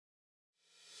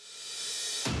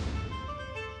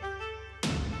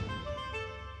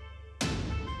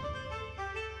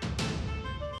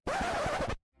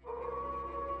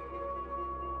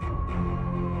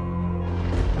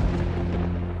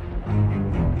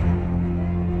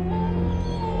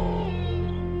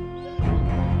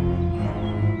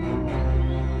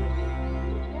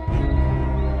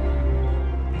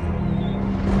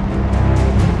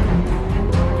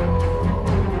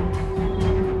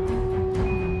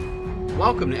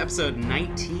Welcome to episode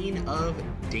 19 of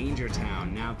Danger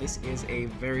Town. Now, this is a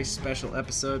very special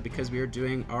episode because we are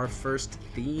doing our first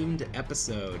themed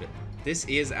episode. This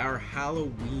is our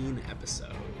Halloween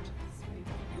episode.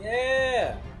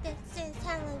 Yeah! This is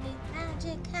Halloween,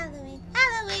 magic Halloween,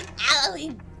 Halloween,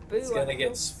 Halloween! Boo, It's gonna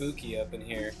get spooky up in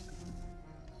here.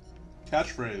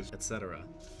 Catchphrase. Etc.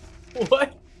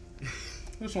 What?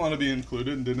 Just want to be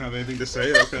included and didn't have anything to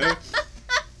say, okay?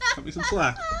 Cut me some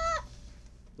slack.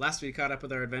 Last we caught up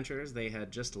with our adventurers, they had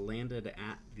just landed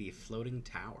at the floating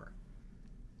tower.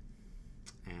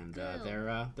 And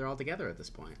they're all together at this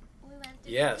point. We went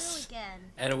through Yes. the zoo again.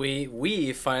 And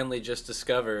we finally just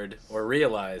discovered or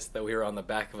realized that we were on the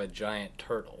back of a giant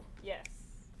turtle. Yes.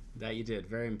 That you did.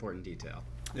 Very important detail.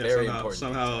 Yeah, Very somehow, important.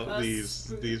 somehow A these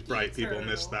spooky bright people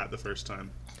turtle. missed that the first time.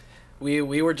 We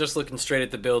were just looking straight at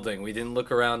the building. We didn't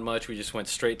look around much. We just went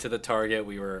straight to the target.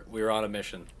 We were on a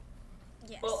mission.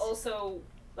 Yes. Well, also,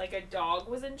 like, a dog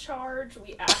was in charge.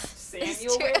 We asked Samuel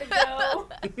It's where to true. go.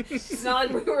 It's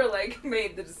not like we were, like,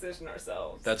 made the decision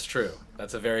ourselves. That's true.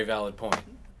 That's a very valid point.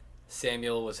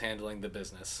 Samuel was handling the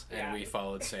business, and Yeah. we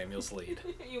followed Samuel's lead.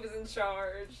 He was in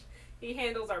charge. He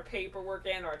handles our paperwork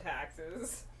and our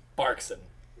taxes. Barkson.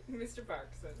 Mr.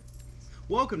 Barkson.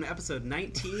 Welcome to episode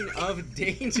 19 of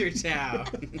Danger Town.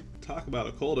 Talk about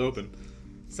a cold open.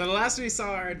 So the last we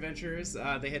saw our adventurers,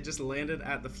 they had just landed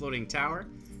at the floating tower,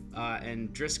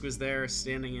 and Drisk was there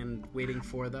standing and waiting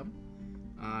for them.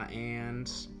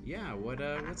 And yeah,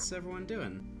 what's everyone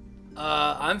doing?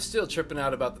 I'm still tripping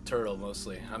out about the turtle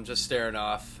mostly. I'm just staring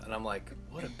off, and I'm like,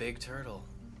 what a big turtle.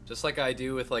 Just like I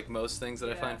do with like most things that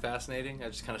I Yeah. find fascinating. I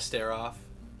just kind of stare off,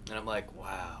 and I'm like,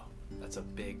 wow, that's a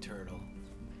big turtle.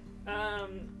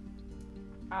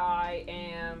 I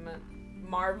am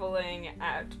marveling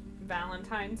at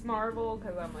Valentine's Marvel,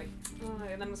 because I'm like,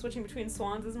 and I'm switching between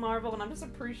Swans' Marvel, and I'm just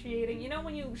appreciating, you know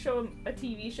when you show a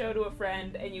TV show to a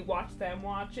friend and you watch them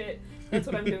watch it? That's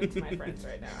what I'm doing to my friends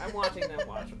right now. I'm watching them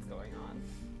watch what's going on.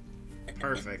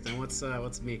 Perfect. And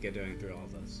what's Mika doing through all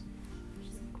this?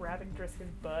 She's grabbing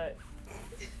Driskin's butt.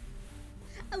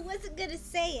 I wasn't gonna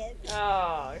say it.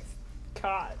 Oh, it's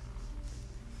caught.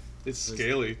 It's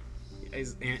scaly.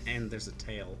 And there's a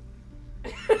tail.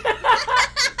 Oh,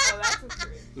 that's what's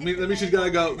great. That means she's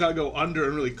gotta go under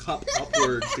and really cup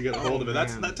upwards to get a hold of it.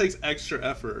 man. That takes extra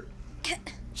effort.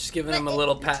 Just giving him a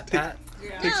little pat. Yeah.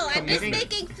 No, I'm just commitment.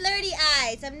 making flirty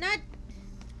eyes. I'm not.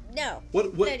 No.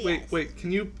 What? Flirty Wait, eyes. wait.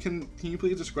 Can you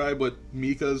please describe what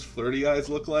Mika's flirty eyes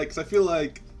look like? Because I feel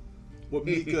like what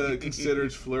Mika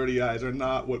considers flirty eyes are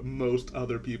not what most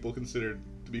other people consider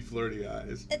to be flirty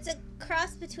eyes. It's a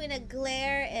cross between a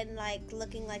glare and like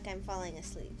looking like I'm falling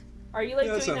asleep. Are you like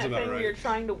Yeah, that doing sounds that about thing where right. you're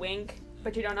trying to wink,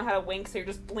 but you don't know how to wink, so you're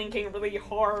just blinking really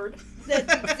hard?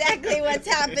 That's exactly what's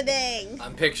happening.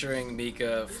 I'm picturing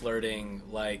Mika flirting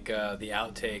like the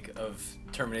outtake of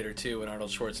Terminator 2 when Arnold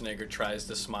Schwarzenegger tries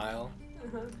to smile.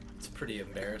 It's pretty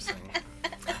embarrassing.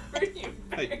 Pretty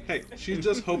Hey, she's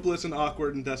just hopeless and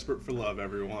awkward and desperate for love,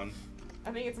 everyone.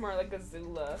 I think it's more like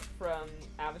Azula from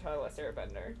Avatar: The Last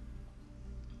Airbender.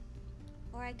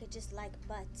 Or I could just like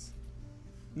butts.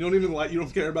 You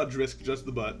don't care about Drisk, just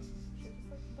the butt.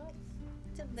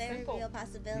 It's a very Simple. real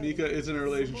possibility. Mika is in a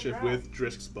relationship Simple with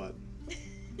Drisk's butt.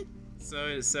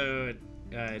 So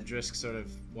Drisk sort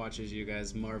of watches you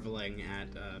guys marveling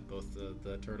at both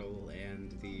the turtle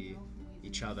and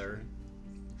each other,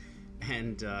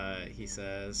 and he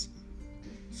says,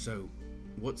 "So,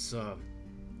 what's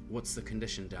the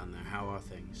condition down there? How are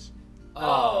things?"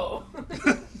 Oh.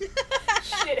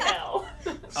 Shit hell.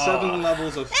 7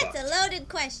 levels of That's fuck. a loaded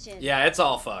question. Yeah, it's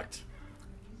all fucked.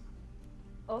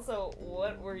 Also,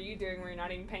 what were you doing where you're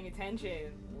not even paying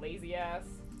attention? Lazy ass.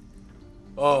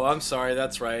 Oh, I'm sorry,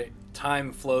 that's right.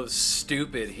 Time flows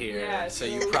stupid here, Yeah, so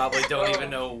you true. probably don't Oh. even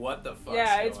know what the fuck.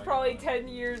 Yeah, it's probably 10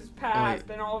 years past,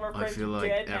 Wait, and all of our I friends feel are like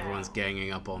dead everyone's now.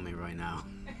 ganging up on me right now.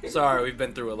 Sorry, we've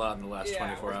been through a lot in the last Yeah,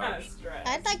 24 we're kinda hours. stressed.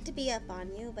 I'd like to be up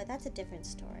on you, but that's a different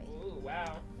story. Ooh,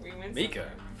 wow. We went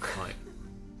Mika. somewhere. Like,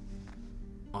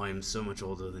 I am so much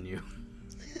older than you.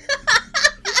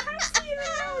 How do you even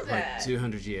know Like that?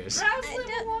 200 years. Ralph's I lived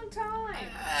don't- a long time.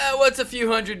 What's a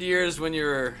few hundred years when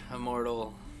you're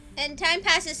immortal? And time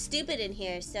passes stupid in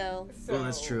here, so So, Well,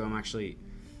 that's true. I'm actually,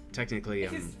 technically,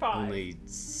 I'm He's 5. only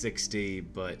 60,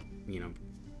 but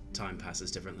time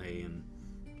passes differently and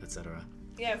etc.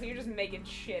 Yeah, so you're just making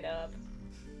shit up.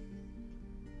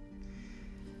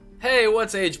 Hey,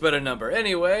 what's age but a number?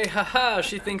 Anyway, haha,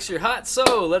 she thinks you're hot,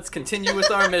 so let's continue with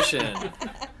our mission.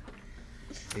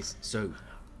 Hey, so,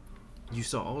 you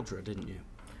saw Aldra, didn't you?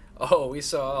 Oh, we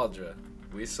saw Aldra.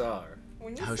 We saw her.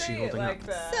 When you How's say she it holding like up?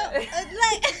 that,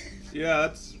 so like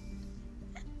Yeah,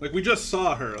 Like we just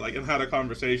saw her, like, and had a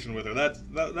conversation with her.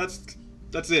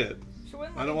 That's it. She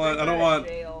wouldn't I let don't me want- bring I don't her want- to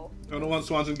jail. I don't want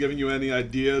Swanson giving you any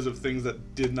ideas of things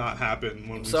that did not happen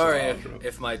when we Sorry saw if, her.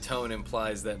 if my tone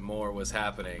implies that more was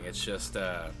happening. It's just,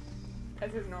 That's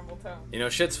his normal tone. you know,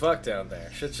 shit's fucked down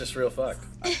there. Shit's just real fucked.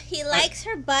 He likes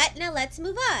her butt. Now let's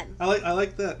move on. I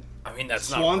like that. I mean, that's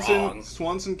not Swanson wrong.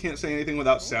 Swanson can't say anything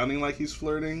without sounding like he's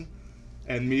flirting,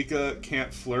 and Mika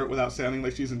can't flirt without sounding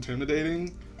like she's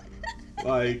intimidating.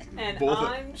 Like And both.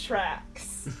 I'm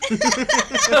Trax.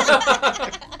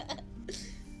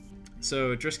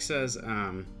 So Drisk says,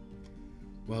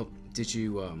 well, did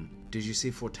you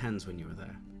see 410s when you were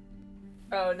there?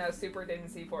 Oh no, Super didn't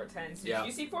see 410s. Did Yeah.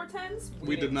 you see 410s?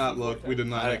 We did not look. We did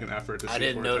not I- make an effort to see. I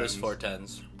didn't notice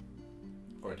 410s.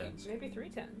 410s. Maybe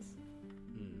 310s.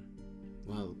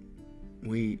 Well,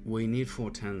 we need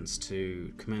 410s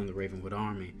to command the Ravenwood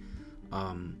army.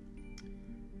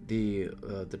 The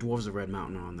dwarves of Red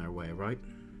Mountain are on their way, right?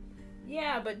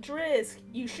 Yeah, but Drisk,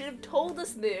 you should have told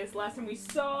us this last time we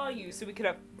saw you, so we could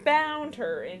have found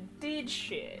her and did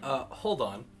shit. Hold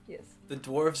on. Yes. The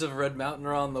dwarves of Red Mountain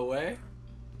are on the way?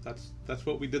 That's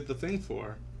what we did the thing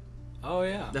for. Oh,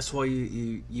 yeah. That's why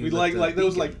you We lit like the that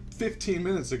was beacon. like 15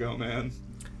 minutes ago, man.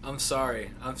 I'm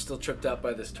sorry. I'm still tripped out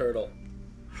by this turtle.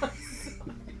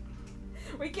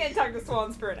 We can't talk to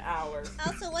swans for an hour.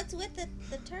 Also, what's with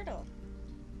the turtle?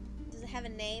 Does it have a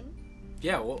name?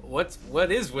 Yeah,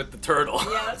 what is with the turtle?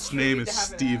 Yeah, that's His true. name We is need to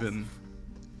have an Steven.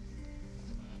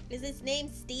 Is its name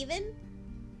Steven?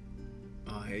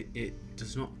 It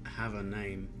does not have a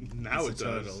name. Now It's it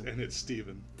a does, turtle. and it's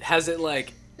Steven. Has it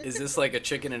like, is this like a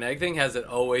chicken and egg thing? Has it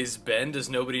always been? Does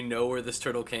nobody know where this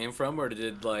turtle came from? Or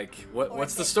did like, Or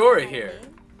what's is the it story a here?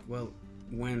 name? Well,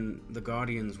 when the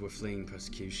Guardians were fleeing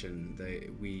persecution,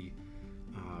 we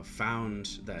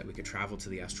found that we could travel to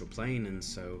the astral plane, and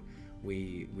so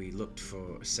we looked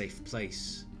for a safe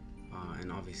place.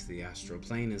 And obviously, the astral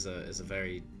plane is a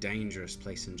very dangerous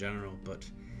place in general. But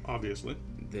Obviously.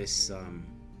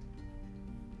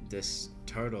 this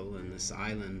turtle and this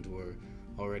island were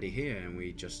already here, and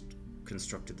we just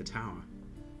constructed the tower.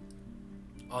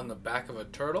 On the back of a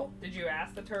turtle? Did you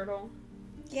ask the turtle?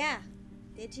 Yeah.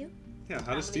 Did you? Yeah, how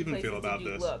How does many Steven places feel about did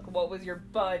you this? Look, what was your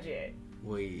budget?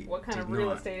 We What kind did of real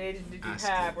not estate agent did you ask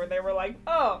have it. where they were like,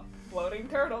 oh, floating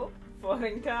turtle,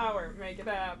 floating tower, make it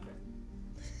happen?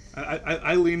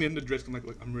 I lean into Drisk. I'm like,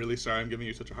 look, I'm really sorry I'm giving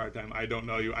you such a hard time. I don't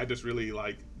know you. I just really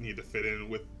like need to fit in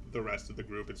with the rest of the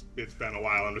group. It's been a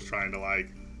while. I'm just trying to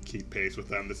like keep pace with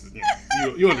them. This is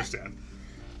you understand.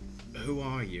 Who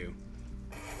are you?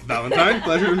 Valentine,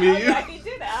 pleasure to Oh, meet you. yeah, he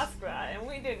did ask that, and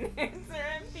we didn't answer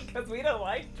him because we don't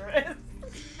like Drisk.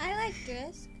 I like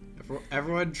Drisk.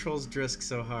 Everyone trolls Drisk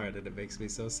so hard, and it makes me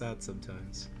so sad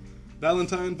sometimes.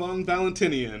 Valentine von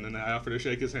Valentinian, and I offer to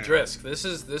shake his hand. Drisk, this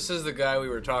is the guy we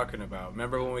were talking about.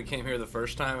 Remember when we came here the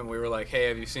first time and we were like, hey,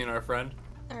 have you seen our friend?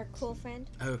 Our cool friend.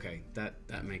 Okay, that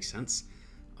makes sense.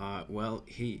 Well,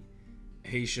 he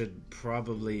should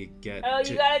probably get. Oh,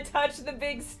 you gotta touch the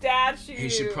big statue. He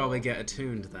should probably get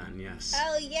attuned then. Yes.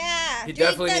 Oh yeah. He Drink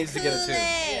definitely the needs to get a tune.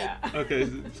 Kool-Aid. Yeah. Okay,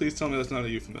 please tell me that's not a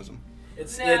euphemism.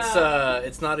 It's No.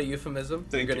 it's not a euphemism.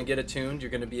 Thank You're gonna you. get attuned.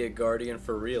 You're gonna be a guardian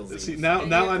for real. See, And now you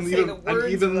have I'm to say the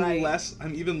words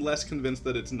right. less convinced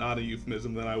that it's not a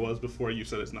euphemism than I was before you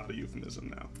said it's not a euphemism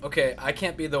now. Okay, I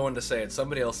can't be the one to say it.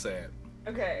 Somebody else say it.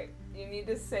 Okay, you need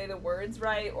to say the words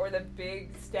right, or the big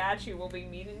statue will be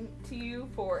meaning to you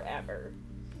forever.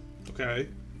 Okay.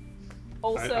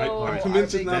 Also, I'm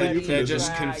convinced our it's not a big euphemism. They're just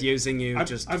drag. confusing you.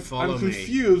 Just follow I'm me.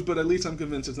 confused, but at least I'm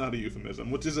convinced it's not a euphemism,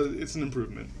 which is it's an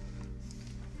improvement.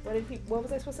 What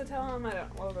was I supposed to tell him? What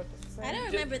was I supposed to say? I don't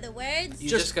remember the words. You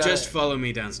Just gotta- follow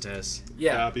me downstairs.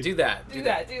 Yeah, Copy. do that. Do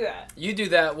that. Do that. You do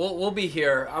that. We'll be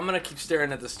here. I'm gonna keep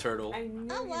staring at this turtle. I knew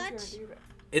I'll he was gonna watch. do that.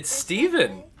 It's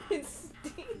Steven. It's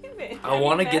Steven. I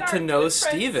wanna Have you get met to our know good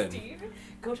friend Steven. Steven?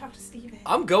 Go talk to Steven.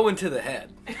 I'm going to the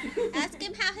head. Ask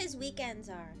him how his weekends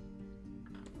are.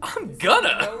 I'm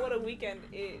gonna. Know what a weekend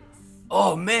is.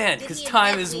 Oh man, Did because he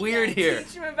time admit is we weird got here.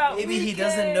 Teach him about Maybe he weekends.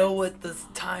 doesn't know what the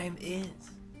time is.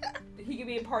 He could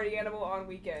be a party animal on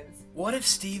weekends. What if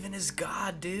Steven is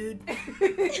God, dude? Can we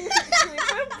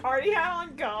put a party hat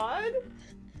on God?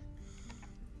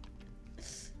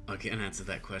 I can't answer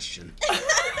that question.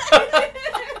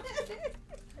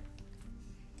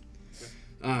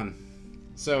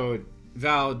 So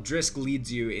Val Drisk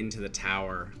leads you into the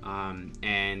tower,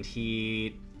 and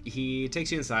he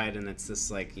takes you inside, and it's this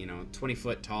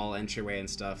 20-foot tall entryway and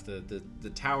stuff. The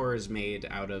tower is made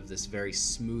out of this very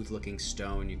smooth looking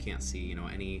stone. You can't see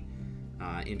any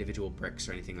individual bricks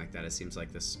or anything like that. It seems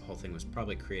like this whole thing was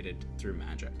probably created through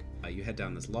magic. You head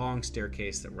down this long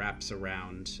staircase that wraps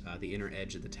around the inner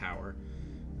edge of the tower,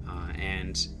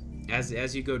 and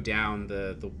as you go down,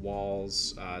 the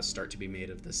walls start to be made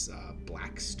of this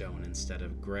black stone instead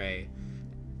of gray.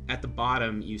 At the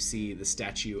bottom, you see the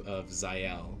statue of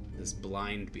Zael, this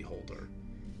blind beholder.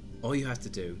 All you have to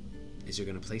do is you're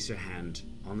going to place your hand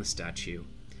on the statue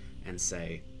and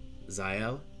say,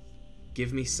 "Zael,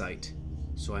 give me sight,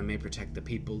 so I may protect the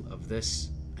people of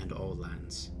this and all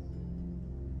lands."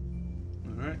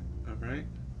 All right.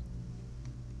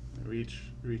 I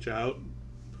reach out,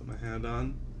 put my hand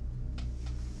on.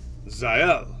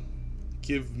 Zael,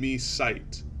 give me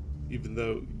sight, even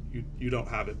though you don't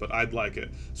have it, but I'd like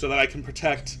it, so that I can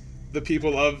protect the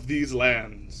people of these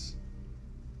lands.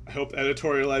 I hope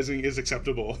editorializing is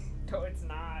acceptable. No, it's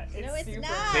not. It's super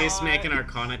not. Please make an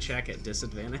Arcana check at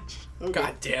disadvantage. Okay.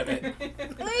 God damn it.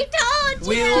 We told you!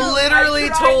 We literally I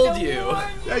tried told to you. warn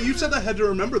Yeah, you said I had to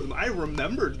remember them. I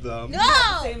remembered them.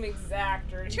 No! Same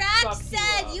exact. Or he Track fucked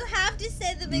said up. you have to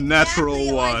say them exactly. Natural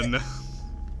otherwise one.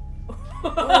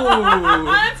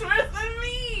 That's worse than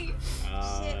me.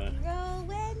 Shit, roll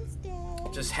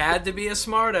Wednesday. Just had to be a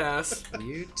smartass.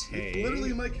 You take...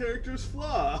 Literally my character's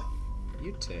flaw.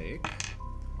 You take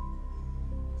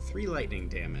 3 lightning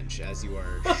damage as you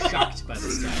are shocked by the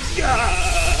statue.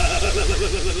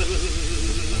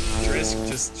 Drisk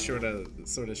just sort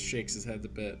of shakes his head a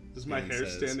bit. Is my and hair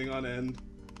says, standing on end?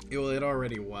 Well, it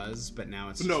already was, but now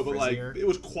it's just No, but like frizzier. it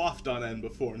was coiffed on end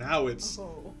before. Now it's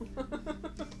Oh.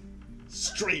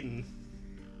 straightened.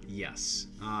 Yes.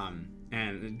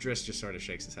 And Drisk just sort of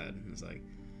shakes his head and is like,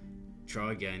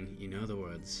 "Try again. You know the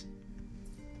words."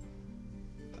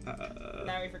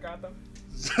 Now we forgot them.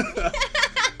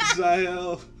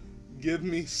 Zael, give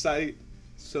me sight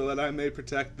so that I may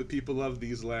protect the people of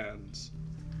these lands.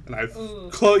 And I Ooh.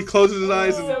 he closes his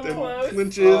eyes So and close.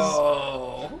 flinches.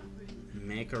 Oh.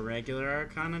 Make a regular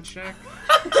Arcana check.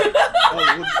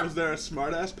 Oh, was there a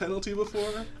smartass penalty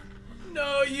before?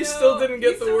 No, you still didn't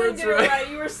get the words right.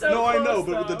 You were so No, I close,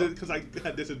 know, but though. because I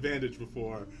had disadvantage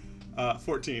before.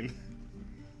 14.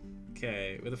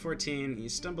 Okay, with a 14, you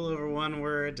stumble over one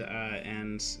word,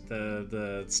 and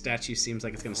the statue seems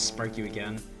like it's going to spark you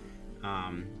again.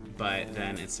 But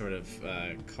then it sort of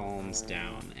calms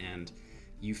down, and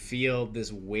you feel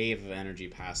this wave of energy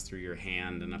pass through your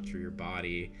hand and up through your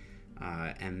body,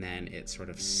 and then it sort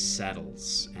of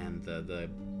settles, and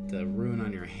the rune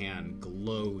on your hand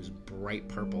glows bright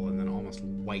purple and then almost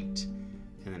white,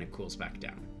 and then it cools back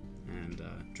down. And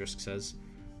Drisk says,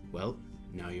 "Well,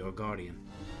 now you're a guardian."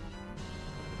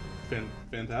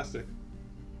 Fantastic.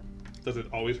 Does it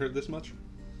always hurt this much?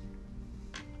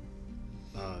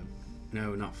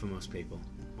 No, not for most people.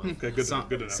 Well, Okay, good some, enough,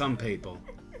 good enough. Some people.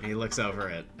 And he looks over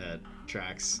at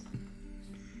Trax,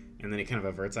 and then he kind of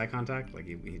averts eye contact, like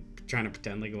he trying to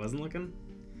pretend like he wasn't looking.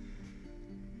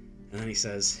 And then he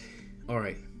says, "All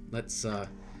right, let's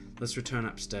return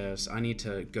upstairs. I need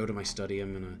to go to my study.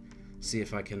 I'm gonna see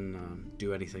if I can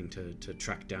do anything to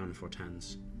track down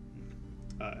Fortens."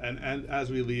 And as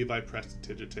we leave, I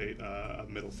prestidigitate a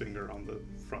middle finger on the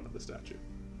front of the statue.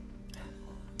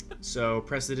 So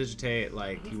prestidigitate,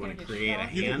 like He's you want gonna to get create a shot.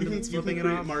 hand that's flipping it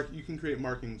off. You can create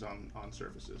markings on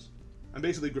surfaces. I'm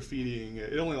basically graffitiing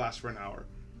it. It only lasts for an hour.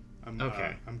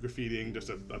 Okay. I'm graffitiing just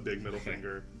a big middle Okay.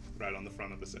 finger right on the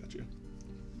front of the statue.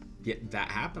 Yeah, that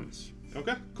happens.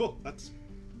 Okay, cool.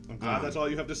 I'm glad that's all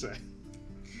you have to say.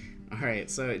 All right,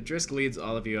 so Drisk leads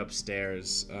all of you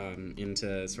upstairs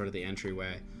into sort of the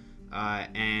entryway,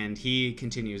 and he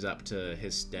continues up to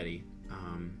his study,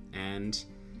 and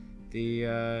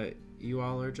you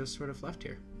all are just sort of left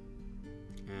here,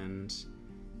 and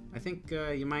I think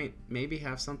you might maybe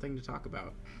have something to talk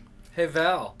about. Hey,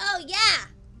 Val. Oh, yeah!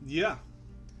 Yeah.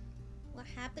 What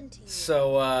happened to you?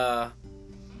 So,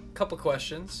 couple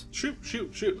questions.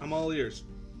 Shoot. I'm all ears.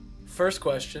 First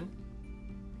question.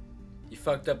 You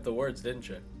fucked up the words, didn't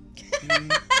you?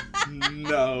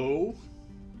 No.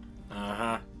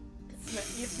 Uh-huh.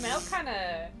 You smell kind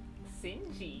of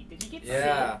singy. Did you get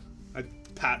Yeah. sick? I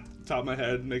pat the top of my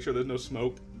head, make sure there's no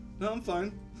smoke. No, I'm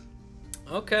fine.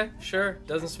 Okay, sure.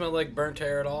 Doesn't smell like burnt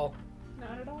hair at all.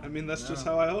 Not at all. I mean, that's just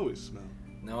No. how I always smell.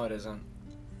 No, it isn't.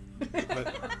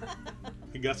 But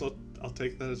I guess I'll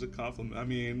take that as a compliment. I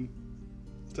mean,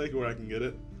 I'll take it where I can get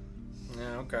it.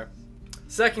 Yeah, okay.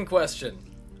 Second question.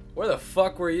 Where the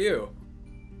fuck were you?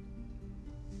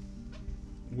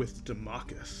 With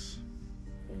Demachus.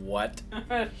 What?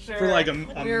 Sure. For like a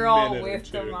We're all minute or with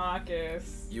two.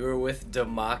 Demachus. You were with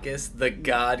Demachus, the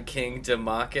god king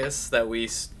Demachus that we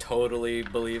totally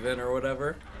believe in or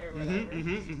whatever? Or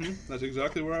whatever. That's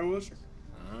exactly where I was.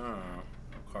 Oh,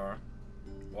 okay.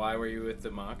 Why were you with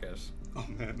Demachus? Oh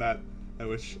man, I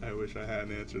wish I had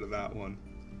an answer to that one.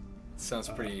 Sounds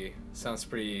pretty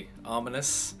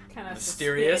ominous, Kind of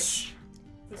mysterious.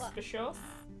 Suspicious.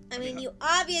 I mean, you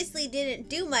obviously didn't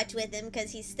do much with him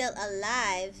because he's still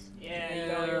alive. Yeah,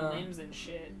 you got all your limbs and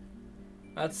shit.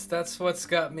 That's what's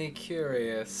got me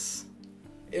curious.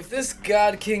 If this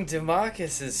God King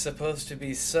Demachus is supposed to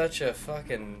be such a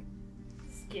fucking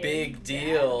Scary big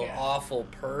deal, bad guy. awful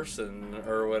person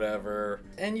or whatever,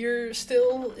 and you're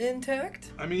still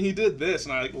intact? I mean, he did this,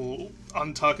 and I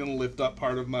untuck and lift up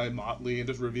part of my motley and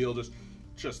just reveal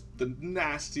just the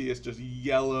nastiest, just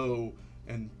yellow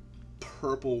and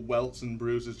purple welts and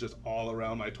bruises just all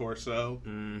around my torso.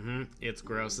 Mm-hmm. It's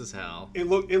gross as hell. It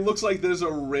looks like there's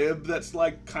a rib that's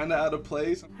like kind of out of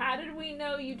place. How did we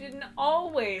know you didn't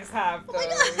always have Oh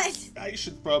those? my god! I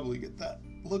should probably get that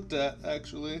looked at,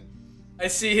 actually. I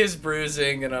see his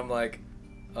bruising, and I'm like,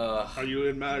 Are you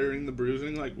admiring the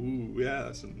bruising? Like, ooh, yeah,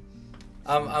 that's some...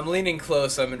 I'm leaning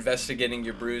close, I'm investigating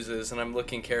your bruises, and I'm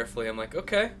looking carefully. I'm like,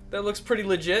 okay, that looks pretty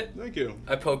legit. Thank you.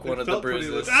 I poke one It of the felt pretty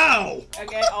bruises. Ow!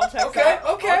 Okay, all checks Okay, out.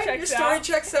 All okay, checks your story out.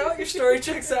 checks out, your story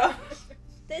checks out.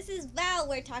 This is Val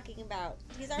we're talking about.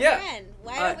 He's our Yeah. friend.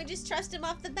 Why don't we just trust him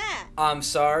off the bat? I'm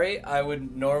sorry, I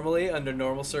would normally, under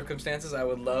normal circumstances, I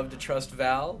would love to trust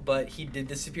Val, but he did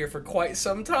disappear for quite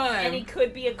some time. And he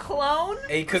could be a clone.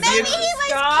 He could Maybe be he was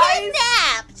Guys?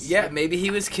 kidnapped! Yeah, maybe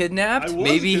he was kidnapped. I was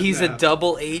Maybe he's a kidnapped.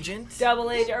 double agent.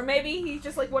 Double agent, or maybe he's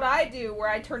just like what I do, where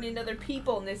I turn into other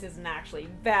people, and this isn't actually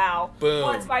Val. Boom.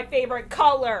 What's my favorite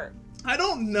color? I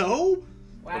don't know.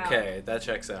 Wow. Okay, that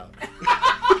checks out.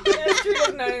 Yeah, she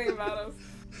doesn't know anything about us.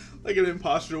 Like an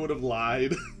imposter would have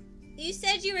lied. You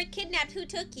said you were kidnapped. Who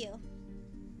took you?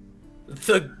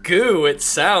 The goo, it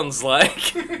sounds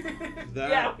like.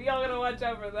 Yeah, y'all gotta watch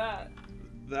out for that.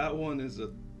 That one is a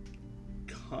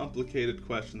complicated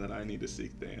question that I need to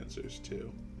seek the answers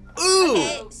to. Ooh!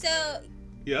 Okay, so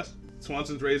Yes?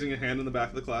 Swanson's raising a hand in the back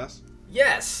of the class.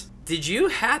 Yes. Did you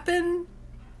happen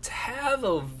to have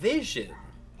a vision?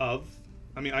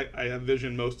 I mean, I have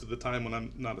vision most of the time when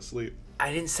I'm not asleep.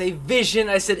 I didn't say vision,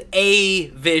 I said a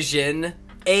vision.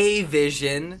 A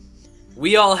vision.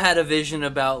 We all had a vision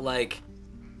about, like,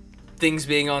 things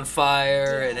being on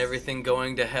fire and everything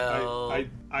going to hell.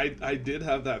 I did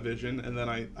have that vision, and then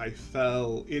I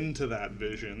fell into that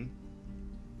vision,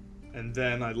 and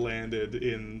then I landed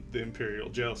in the Imperial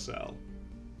jail cell.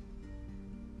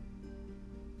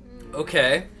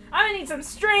 Okay. I need some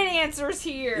straight answers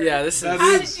here. Yeah, this is... That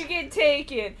How is- did you get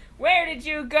taken? Where did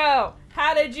you go?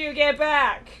 How did you get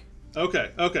back?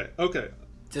 Okay.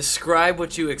 Describe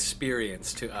what you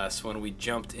experienced to us when we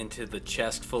jumped into the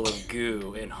chest full of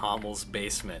goo in Hommel's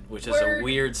basement, which is a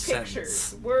weird pictures.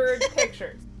 sentence. Word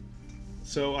pictures.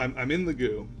 So I'm in the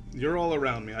goo. You're all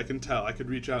around me. I can tell. I could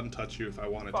reach out and touch you if I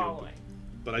wanted Following. to,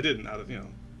 but I didn't. Out of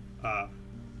and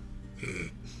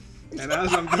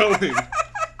as I'm going,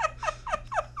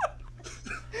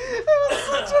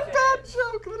 Such a bad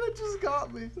joke that it just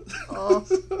got me.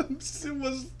 it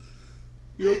was.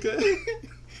 You okay?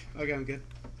 Okay, I'm good.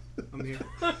 I'm here.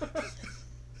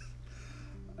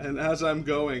 And as I'm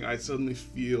going, I suddenly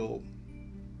feel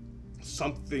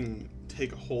something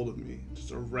take a hold of me,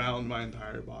 just around my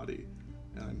entire body,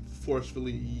 and I'm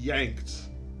forcefully yanked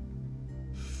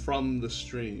from the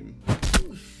stream.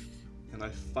 And I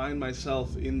find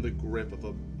myself in the grip of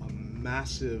a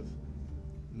massive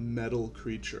metal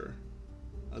creature,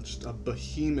 just a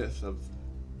behemoth of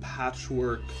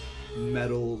patchwork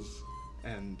metals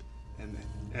and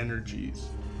energies.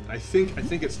 I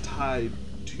think it's tied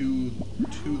to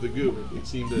the goo. It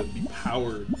seemed to be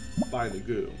powered by the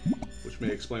goo, which may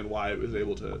explain why it was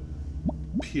able to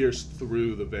pierce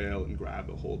through the veil and grab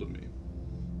a hold of me.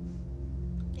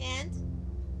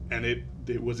 And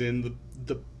it was in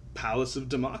the palace of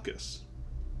Demachus.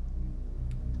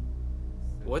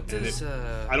 What does,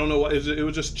 I don't know what it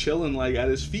was just chilling like at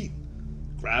his feet,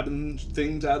 grabbing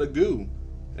things out of goo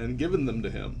and giving them to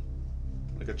him,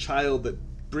 like a child that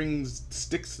brings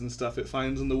sticks and stuff it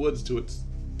finds in the woods to its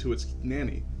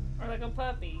nanny. Or like a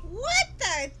puppy. what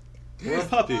the? Or a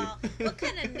puppy. Well, what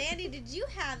kind of nanny did you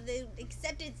have that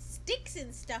accepted sticks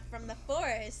and stuff from the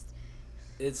forest?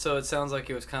 So it sounds like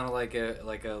it was kind of like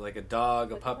a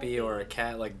dog, a puppy, or a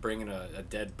cat, like bringing a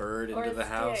dead bird Or into a the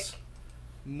house. stick.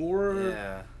 More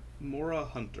Yeah. a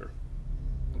hunter.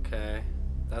 Okay.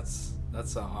 That's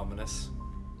ominous.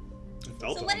 It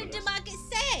felt So what did ominous.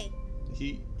 Demachus say?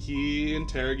 He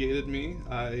interrogated me.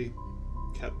 I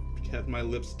kept my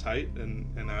lips tight, and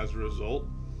as a result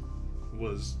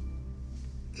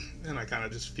and I kind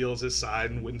of just feels his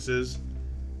side and winces.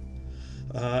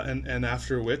 And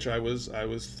after which I was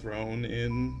thrown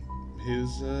in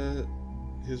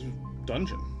his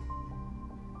dungeon.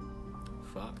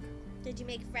 Fuck. Did you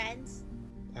make friends?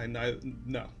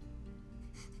 No.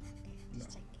 Just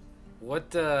checking. What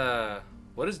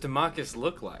does Demachus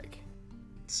look like?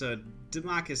 So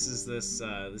Demachus is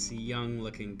this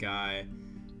young-looking guy.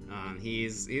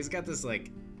 He's got this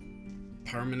like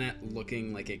permanent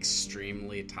looking, like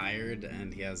extremely tired,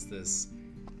 and he has this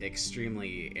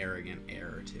extremely arrogant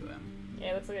air to him. Yeah,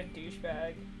 he looks like a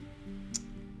douchebag.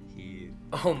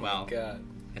 Oh my Well, god.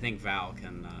 I think Val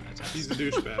can attest. He's a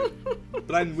douchebag.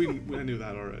 But I knew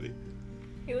that already.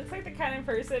 He looks like the kind of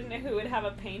person who would have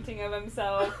a painting of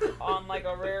himself on like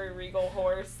a very regal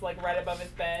horse, like right above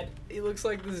his bed. He looks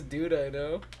like this dude I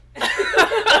know.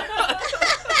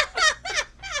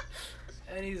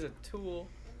 And he's a tool.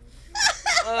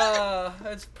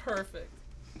 That's perfect.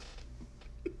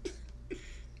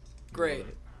 Great.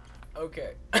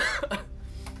 Okay.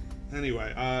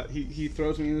 Anyway, he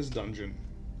throws me in his dungeon.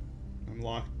 I'm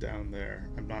locked down there.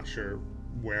 I'm not sure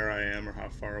where I am or how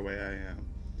far away I am.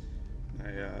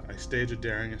 I stage a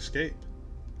daring escape.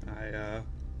 I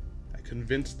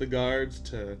convince the guards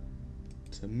to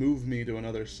move me to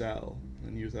another cell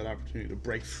and use that opportunity to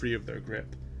break free of their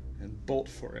grip and bolt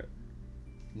for it,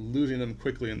 losing them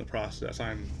quickly in the process.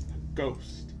 I'm a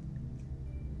ghost.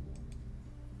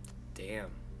 Damn.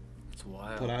 It's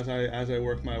wild. But as I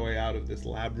work my way out of this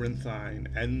labyrinthine,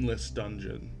 endless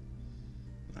dungeon,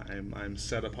 I'm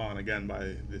set upon again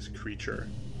by this creature,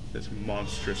 this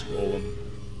monstrous golem,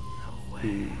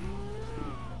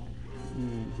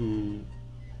 who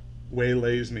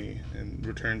waylays me and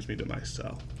returns me to my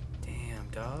cell. Damn,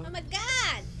 dog. Oh my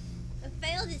god! A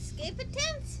failed escape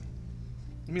attempt?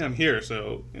 I mean, I'm here,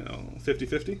 so,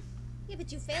 50-50. Yeah,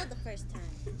 but you failed the first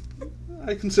time.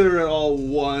 I consider it all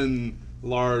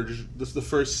this is the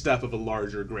first step of a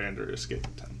larger, grander escape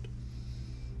attempt.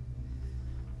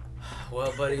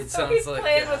 Well, buddy, it So sounds his like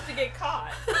plan was to get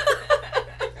caught.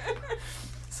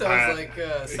 sounds like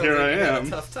here I you had am. a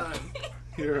tough time.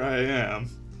 Here I am.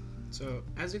 So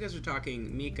as you guys are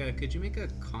talking, Mika, could you make a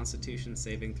Constitution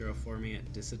saving throw for me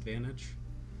at disadvantage?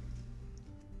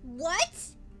 What?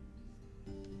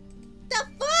 The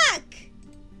fuck?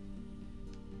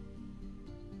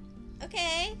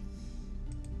 Okay.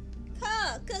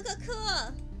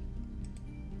 Cool.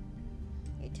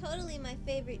 You're totally my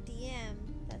favorite DM.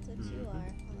 That's what you are. Hold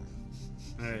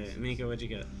on. All right, Mika, what'd you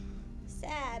get?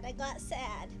 Sad. I got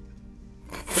sad.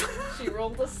 She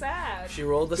rolled a sad. She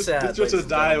rolled a sad. It's just a ladies and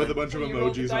die with a gentlemen. bunch of And you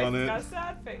rolled the emojis dice on and it. got a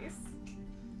sad face.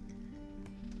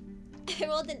 I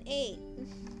rolled an 8.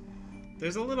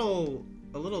 There's a little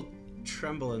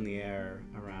tremble in the air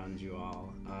around you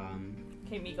all.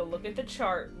 Okay, Mika, look at the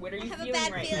chart. What are I you have a feeling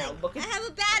bad right feeling. now? Look I at have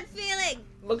a bad feeling.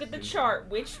 look at the chart.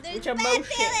 Which There's a bad emotion?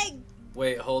 feeling.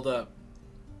 Wait, hold up.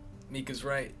 Mika's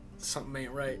right. Something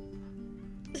ain't right.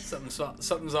 Something's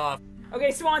off.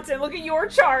 Okay, Swanson, look at your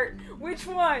chart. Which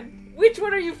one? Which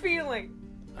one are you feeling?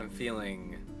 I'm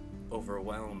feeling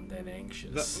overwhelmed and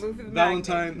anxious. Move to the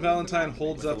Valentine magnet.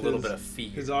 holds With a up little bit of fear.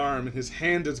 his arm and his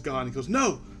hand is gone. He goes,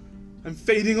 "No! I'm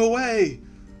fading away!"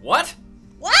 What?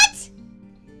 What?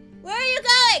 Where are you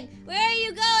going? Where are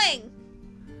you going?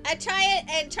 I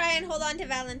try and hold on to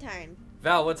Valentine.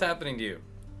 Val, what's happening to you?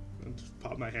 I just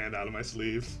pop my hand out of my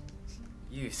sleeve.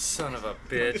 You son of a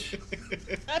bitch.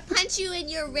 I punch you in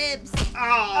your ribs.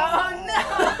 Oh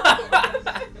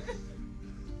no!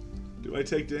 Do I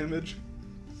take damage?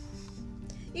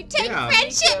 You take Yeah.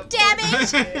 friendship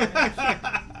damage.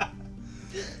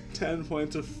 10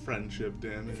 points of friendship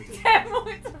damage. 10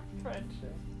 points of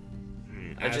friendship.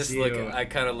 I just I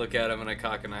kind of look at him and I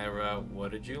cock an eyebrow.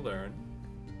 What did you learn?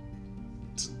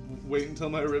 Wait until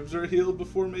my ribs are healed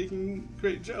before making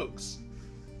great jokes.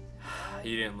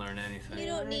 You didn't learn anything. You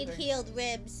don't need healed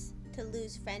ribs to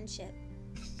lose friendship.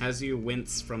 As you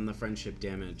wince from the friendship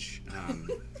damage,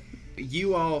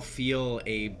 you all feel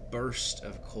a burst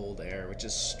of cold air, which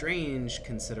is strange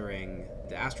considering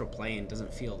the astral plane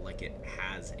doesn't feel like it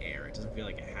has air. It doesn't feel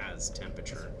like it has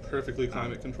temperature. Perfectly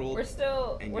climate controlled. We're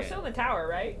still And we're yet- still in the tower,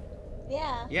 right?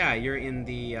 Yeah. Yeah, you're in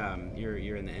the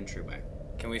you're in the entryway.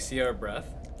 Can we see our breath?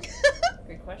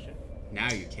 Good question. Now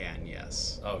you can,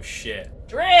 yes. Oh shit.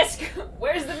 Drisk,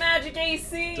 where's the magic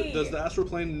AC? Does the astral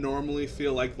plane normally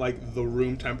feel like the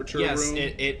room temperature Yes, room?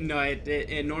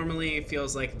 it normally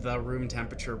feels like the room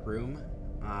temperature room,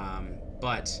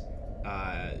 but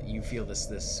you feel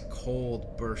this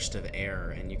cold burst of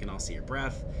air, and you can all see your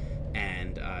breath,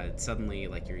 and suddenly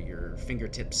like your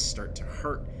fingertips start to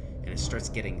hurt, and it starts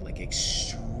getting like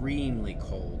extremely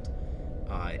cold,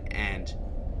 and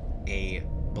a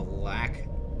black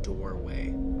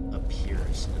doorway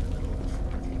appears in the middle of the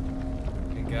four of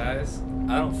you. Hey guys,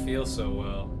 I don't feel so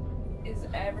well. Is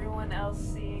everyone else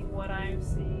seeing what I'm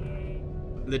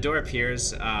seeing? The door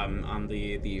appears on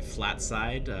the flat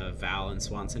side. Val and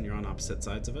Swanson, you're on opposite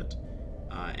sides of it.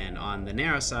 And on the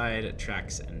narrow side,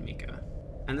 Trax and Mika.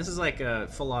 And this is like a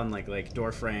full-on like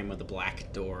door frame with a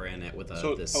black door in it with a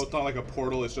So, this it's not like a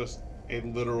portal. It's just a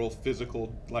literal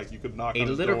physical, like you could knock a on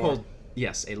his literal door.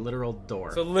 yes, a literal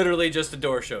door. So literally just a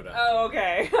door showed up. Oh,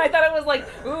 okay. I thought it was like,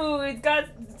 ooh, it's got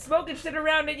smoke and shit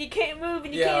around it. You can't move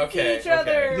and you Yeah, can't okay, see each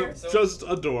other. No, just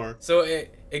a door. So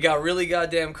it got really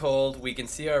goddamn cold. We can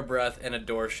see our breath, and a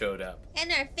door showed up.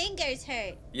 And our fingers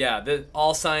hurt. Yeah,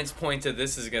 all signs point to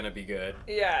this is gonna be good.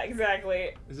 Yeah,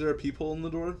 exactly. Is there a peephole in the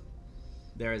door?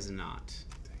 There is not.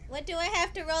 What do I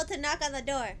have to roll to knock on the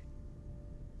door?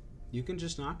 You can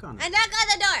just knock on it. I knock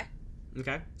on the door.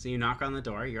 Okay, so you knock on the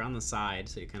door. You're on the side,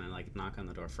 so you kind of like knock on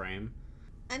the door frame.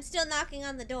 I'm still knocking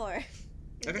on the door.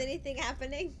 Is Okay. anything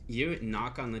happening? You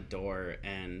knock on the door,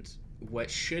 and what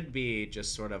should be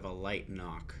just sort of a light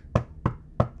knock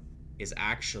is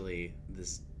actually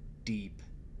this deep,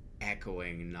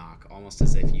 echoing knock, almost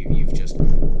as if you've just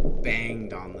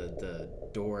banged on the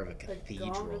door of a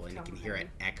cathedral, and you can hear it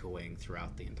echoing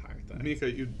throughout the entire thing. Mika,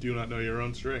 you do not know your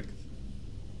own strength.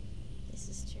 This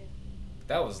is true.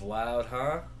 That was loud,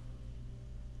 huh?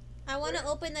 I want to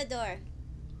open the door.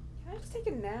 Can I just take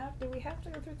a nap? Do we have to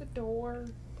go through the door?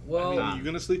 Well, I mean, are you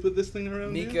gonna sleep with this thing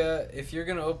around you? Mika, if you're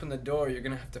gonna open the door, you're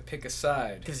gonna have to pick a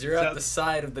side. Because you're at the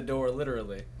side of the door,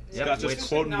 literally. Yep, Got just which-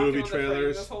 quoting Knocking movie on the frame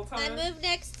trailers. this whole I time? move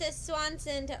next to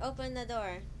Swanson to open the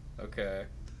door. Okay.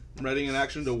 I'm readying an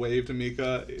action to wave to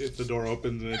Mika if the door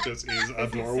opens and it just is a Is he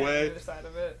standing on doorway. the other side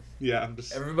of it? Yeah, I'm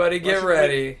just. Everybody get Let's-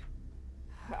 ready.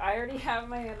 I already have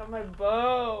my hand on my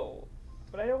bow,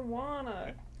 but I don't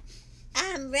wanna.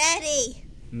 I'm ready.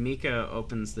 Mika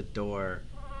opens the door,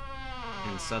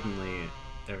 and suddenly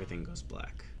everything goes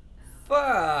black.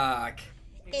 Fuck.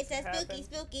 It's a Happen. spooky,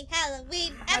 spooky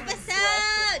Halloween I haven't slept in,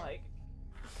 episode. like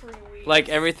 3 weeks. Like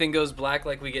everything goes black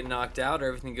like we get knocked out, or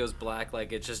everything goes black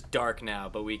like it's just dark now,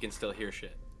 but we can still hear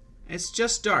shit. It's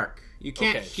just dark. You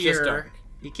can't Okay, just hear. dark.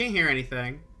 You can't hear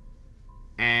anything,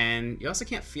 and you also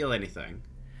can't feel anything.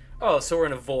 Oh, so we're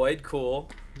in a void. Cool.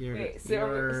 You're, Wait, so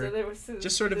you're there was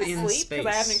just sort of the in sleep? Because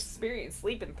I haven't space. experienced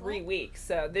sleep in 3 weeks,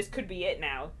 so this could be it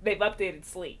now. They've updated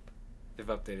sleep. They've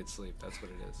updated sleep. That's what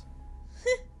it is.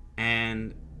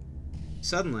 And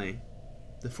suddenly,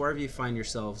 the four of you find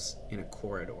yourselves in a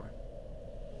corridor.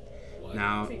 What?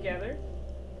 Now, Together.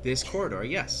 this corridor,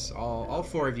 yes, all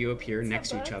four of you appear What's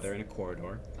next up, to each buds? other in a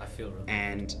corridor, I feel really.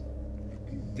 and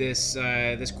this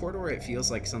corridor, it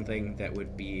feels like something that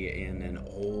would be in an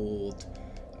old,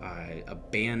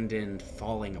 abandoned,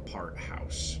 falling apart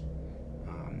house.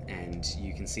 And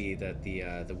you can see that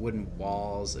the wooden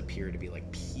walls appear to be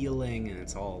like peeling, and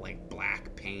it's all like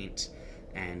black paint.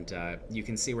 And you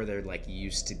can see where there like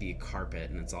used to be carpet,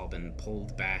 and it's all been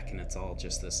pulled back, and it's all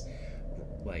just this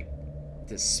like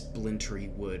this splintery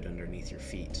wood underneath your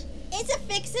feet. It's a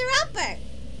fixer-upper,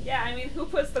 Yeah, I mean, who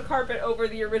puts the carpet over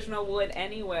the original wood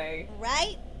anyway?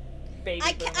 right? Baby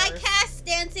I boomers. cast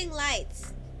dancing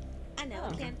lights. I know a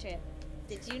Oh. cantrip.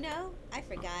 Did you know? I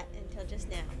forgot until just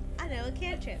now. I know a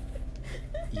cantrip.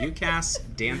 You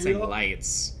cast dancing Yeah.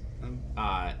 lights,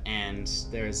 and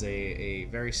there's a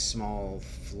very small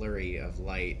flurry of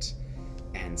light,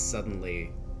 and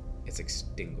suddenly it's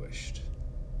extinguished.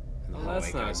 And the Well, hallway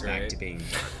that's not goes back great. to being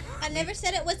I never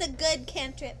said it was a good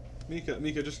cantrip. Mika,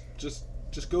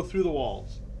 just go through the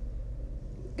walls.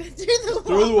 Go through the wall.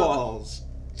 Through the walls.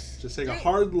 Just take a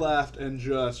hard left and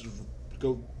just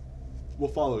go. We'll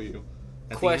follow you. at the end of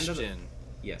the- Question: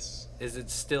 yes, Is it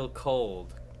still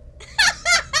cold?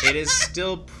 it is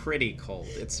still pretty cold.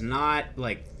 It's not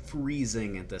like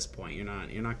freezing at this point.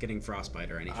 You're not getting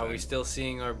frostbite or anything. Are we still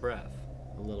seeing our breath?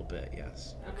 A little bit,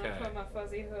 yes. I'm Okay. gonna put my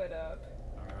fuzzy hood up.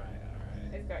 All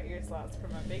right. It's got ear slots for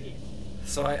my biggie.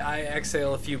 So I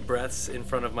exhale a few breaths in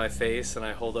front of my face, and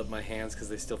I hold up my hands because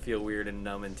they still feel weird and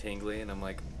numb and tingly, and I'm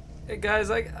like, hey guys,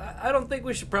 I don't think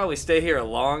we should probably stay here a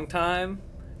long time,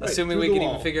 Right, assuming through we the can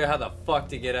wall. even figure out how the fuck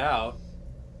to get out.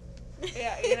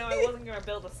 Yeah, you know, I wasn't gonna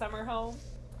build a summer home.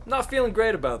 Not feeling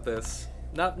great about this.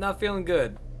 Not feeling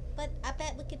good. But I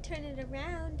bet we could turn it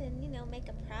around and, make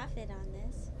a profit on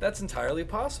this. That's entirely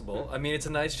possible. I mean, it's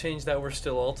a nice change that we're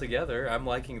still all together. I'm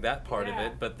liking that part of Yeah.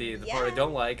 it, but the part I Yeah.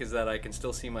 don't like is that I can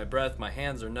still see my breath, my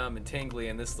hands are numb and tingly,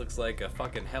 and this looks like a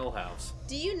fucking hell house.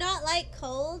 Do you not like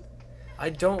cold?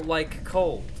 I don't like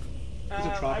cold. a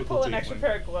I tropical pull an extra tiefling.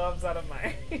 pair of gloves out of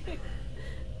my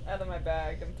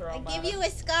bag and throw I them give at you him. a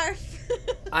scarf.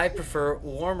 I prefer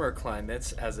warmer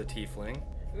climates as a tiefling.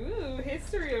 Ooh,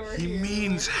 history over He here.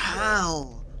 means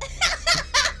hell.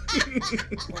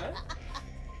 What?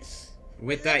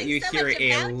 With that, you so hear much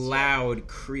a about you. loud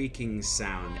creaking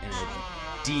sound and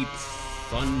a deep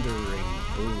thundering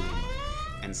boom.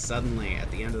 And suddenly, at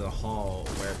the end of the hall,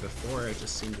 where before it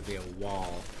just seemed to be a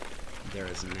wall, there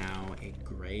is now a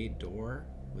gray door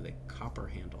with a copper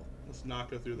handle. Let's not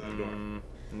go through that door.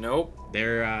 Nope.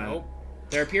 There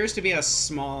appears to be a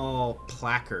small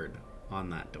placard on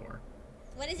that door.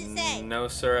 What does it say? No,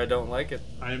 sir, I don't like it.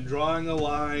 I am drawing a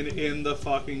line in the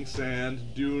fucking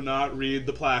sand. Do not read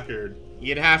the placard.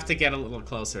 You'd have to get a little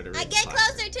closer to read I the get placard.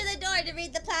 closer to the door to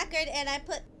read the placard, and I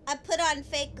put on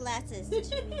fake glasses.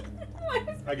 What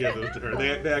is I gave those to her.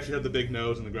 They actually had the big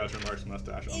nose and the Groucho Marx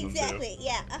mustache on them Exactly.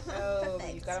 Yeah. Oh,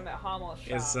 Perfect. you got him at Hamel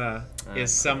shop.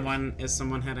 Is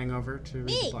someone heading over to read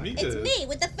the Me. placard? Me. It's me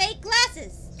with the fake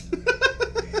glasses. too.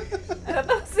 I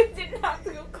thought they didn't have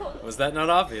to go close. Was that not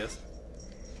obvious?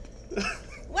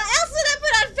 What else would I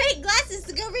put on fake glasses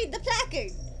to go read the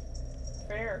placard?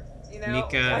 Fair. You know,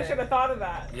 Mika. I should have thought of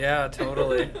that. Yeah,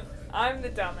 totally. I'm the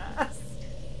dumbass.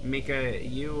 Mika,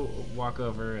 you walk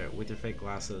over with your fake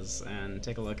glasses and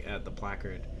take a look at the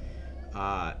placard.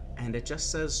 And it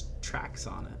just says Tracks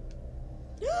on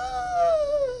it.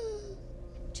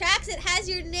 Trax, it has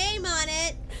your name on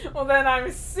it. Well, then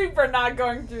I'm super not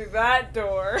going through that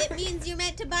door. It means you're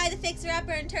meant to buy the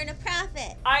fixer-upper and turn a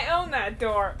profit. I own that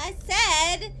door. I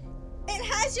said, it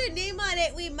has your name on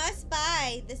it. We must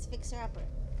buy this fixer-upper.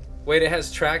 Wait, it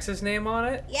has Trax's name on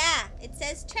it? Yeah, it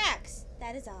says Trax.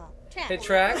 That is all. Trax. Hey,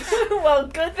 Trax. Well,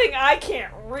 good thing I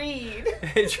can't read.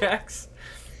 Hey, Trax.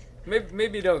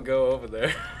 Maybe don't go over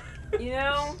there. You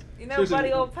know, Seriously,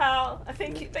 buddy, old pal. I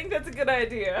think that's a good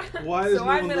idea. Why is so no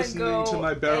I'm one gonna listening go to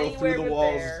my barrel anywhere through the but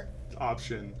walls there.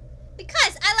 option?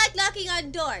 Because I like knocking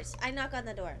on doors. I knock on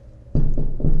the door.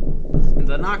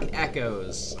 The knock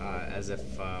echoes as if,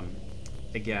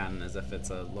 again, as if it's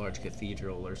a large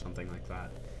cathedral or something like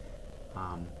that.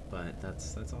 But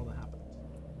that's all that happened.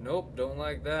 Nope, don't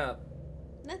like that.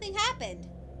 Nothing happened.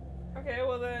 Okay,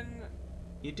 well then.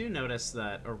 You do notice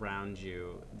that around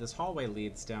you, this hallway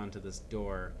leads down to this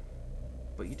door,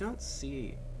 but you don't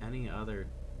see any other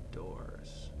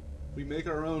doors. We make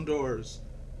our own doors.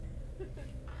 Okay.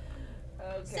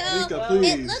 So Mika, well,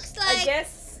 please. it looks like I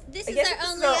guess this I is guess our this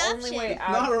only our option. only way It's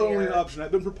out not our only here. option.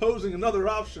 I've been proposing another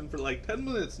option for like 10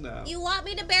 minutes now. you want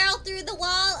me to barrel through the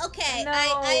wall? Okay, No,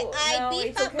 I no, beef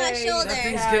it's up my okay. shoulder.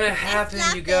 Nothing's Yeah. gonna I happen,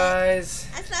 slapped you it. guys.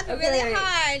 I slap it Okay. really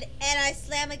hard, and I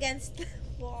slam against the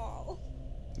wall.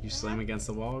 You slam against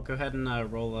the wall. Go ahead and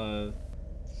roll a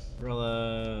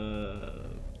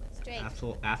Strength.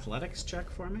 athletics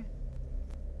check for me.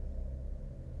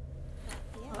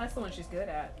 Well, that's the one she's good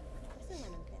at. That's the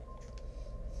one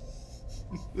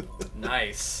I'm good at.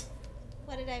 Nice.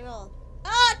 What did I roll?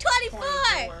 Oh,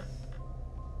 24!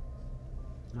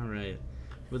 All right.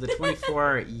 With a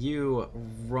 24, you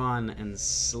run and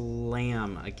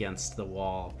slam against the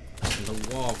wall, and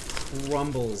the wall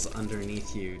crumbles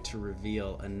underneath you to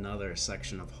reveal another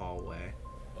section of hallway.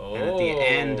 Oh. And at the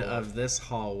end of this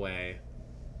hallway,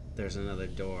 there's another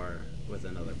door with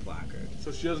another placard.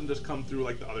 So she doesn't just come through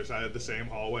like the other side of the same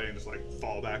hallway and just like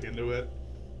fall back into it?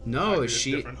 No, Like, it's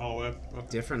she different hallway. Okay.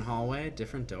 different hallway,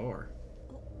 different door.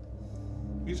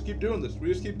 We just keep doing this. We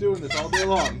just keep doing this all day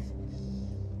long.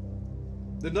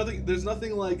 There's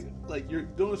nothing like you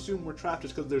don't assume we're trapped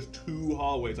just because there's two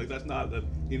hallways. Like that's not an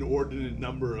inordinate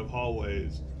number of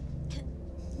hallways.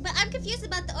 But I'm confused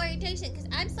about the orientation because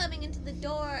I'm slamming into the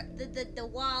door, the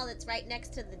wall that's right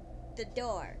next to the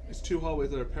door. It's two hallways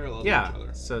that are parallel Yeah. to each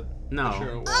other. So They share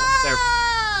a no, wall.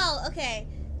 Oh, okay,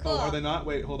 cool. Oh, are they not?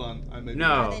 Wait, hold on. I may be no,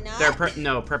 Are they not?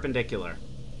 they're perpendicular.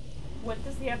 What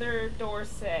does the other door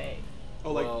say?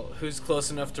 Oh, like Well, who's close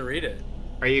enough to read it?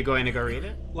 Are you going to go read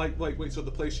it? wait. So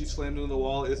the place she slammed into the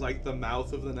wall is like the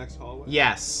mouth of the next hallway.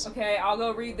 Yes. Okay, I'll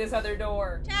go read this other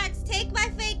door. Trax, take my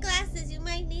fake glasses. You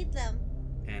might need them.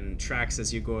 And Trax,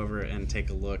 as you go over and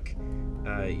take a look,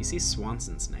 you see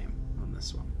Swanson's name on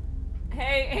this one.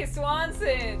 Hey,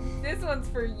 Swanson, this one's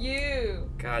for you.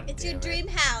 God It's damn your it. dream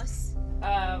house.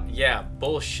 Yeah,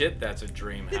 bullshit. That's a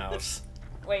dream house.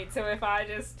 Wait, so if I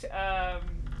just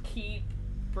keep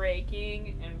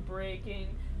breaking and breaking,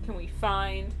 can we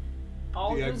find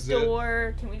all The those exit.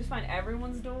 door? Can we just find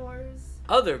everyone's doors?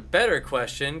 Better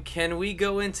question. Can we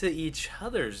go into each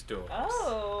other's doors?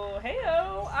 Oh,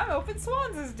 heyo, I'm open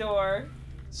Swans's door.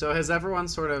 So has everyone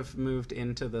sort of moved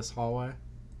into this hallway? I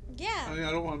Yeah, mean,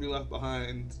 I don't want to be left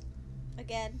behind.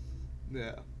 again.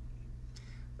 Yeah.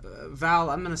 Val,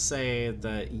 I'm gonna say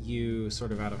that you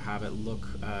sort of out of habit look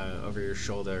over your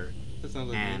shoulder That sounds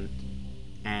like and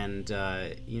me. and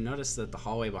you notice that the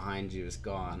hallway behind you is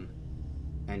gone,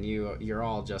 and you're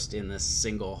all just in this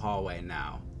single hallway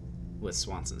now, with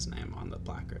Swanson's name on the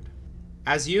placard.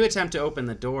 As you attempt to open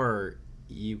the door,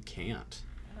 you can't.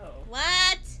 Oh.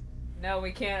 What? No,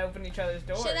 we can't open each other's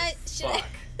doors. Should I Fuck.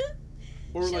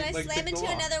 Or should like, I like slam pick the into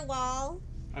lock. another wall?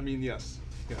 I mean, yes.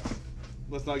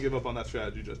 Let's not give up on that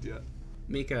strategy just yet.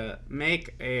 Mika,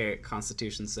 make a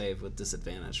Constitution save with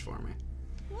disadvantage for me.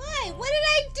 Why? What did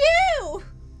I do?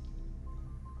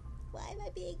 Why am I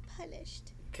being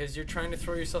punished? Because you're trying to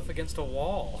throw yourself against a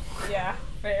wall. Yeah,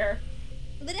 fair.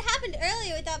 But it happened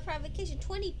earlier without provocation.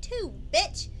 22,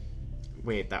 bitch.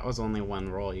 Wait, that was only one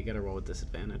roll. You gotta roll with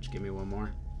disadvantage. Give me one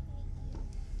more.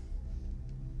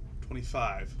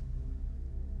 25.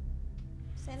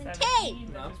 17.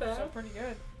 17. Not That was so bad. pretty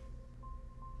good.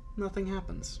 Nothing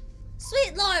happens.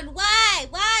 Sweet Lord, why?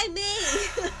 Why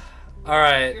me? All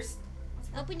right. You're s-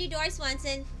 Open your door,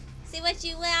 Swanson. See what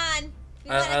you want. We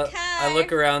want a card. I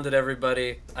look around at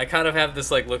everybody. I kind of have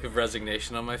this like look of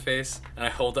resignation on my face, and I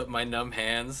hold up my numb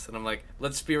hands, and I'm like,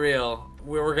 "Let's be real.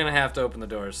 We're gonna have to open the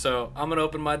doors. So I'm gonna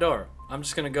open my door. I'm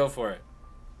just gonna go for it,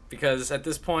 because at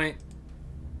this point,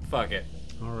 fuck it."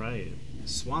 All right,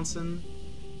 Swanson,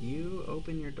 you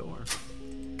open your door,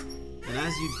 and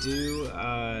as you do,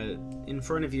 in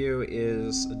front of you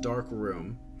is a dark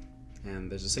room,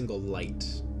 and there's a single light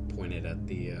pointed at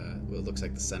the what looks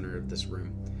like the center of this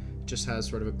room. It just has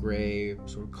sort of a gray,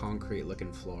 sort of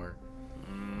concrete-looking floor,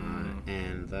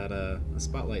 and that a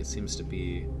spotlight seems to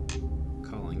be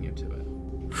calling you to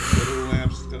it. Go to the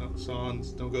lamps,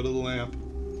 Sans. Don't go to the lamp.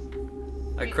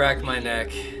 I crack my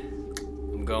neck.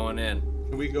 I'm going in.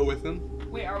 Can we go with him?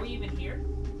 Wait, are we even here?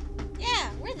 Yeah,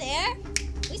 we're there.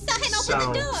 We saw him open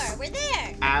So- the door. We're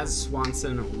there. As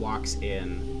Swanson walks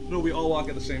in, No, we all walk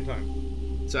at the same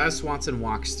time. so as Swanson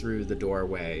walks through the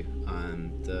doorway,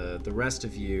 the rest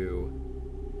of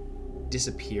you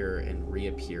disappear and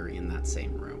reappear in that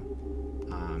same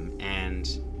room,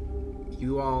 and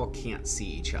you all can't see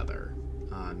each other.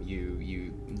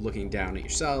 You looking down at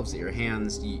yourselves, at your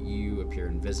hands, you appear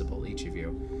invisible, each of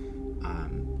you.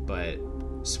 But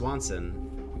Swanson,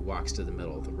 who walks to the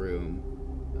middle of the room,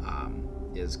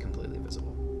 is completely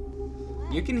visible.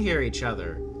 You can hear each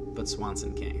other, but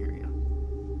Swanson can't hear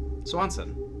you. Swanson,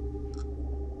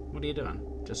 what are you doing?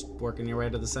 Just working your way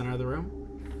to the center of the room?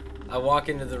 I walk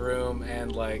into the room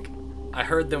and like I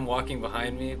heard them walking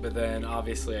behind me, but then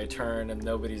obviously I turn and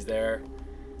nobody's there.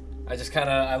 I just kind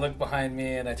of I look behind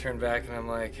me and I turn back and I'm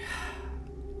like,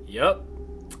 "Yup.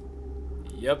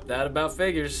 Yep, that about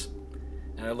figures."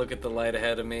 And I look at the light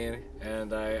ahead of me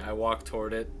and I walk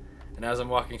toward it. And as I'm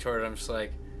walking toward it, I'm just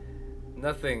like,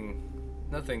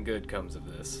 nothing good comes of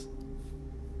this.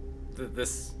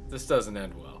 This doesn't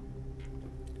end well.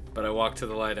 But I walk to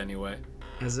the light anyway.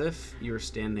 As if you're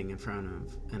standing in front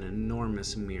of an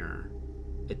enormous mirror,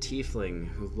 a tiefling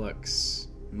who looks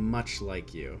much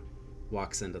like you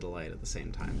walks into the light at the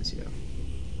same time as you.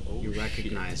 You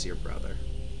recognize your brother.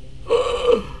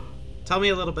 Tell me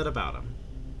a little bit about him.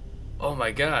 Oh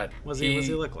my god. What does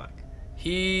he look like?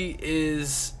 He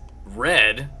is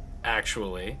red,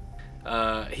 actually.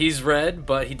 He's red,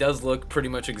 but he does look pretty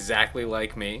much exactly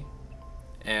like me.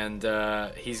 And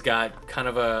he's got kind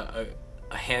of a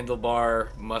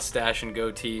handlebar mustache and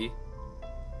goatee.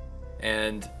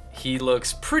 And he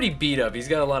looks pretty beat up. He's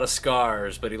got a lot of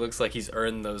scars, but he looks like he's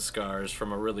earned those scars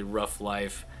from a really rough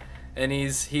life. And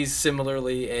he's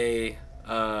similarly a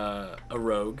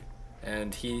rogue.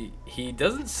 And he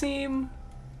doesn't seem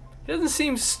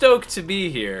stoked to be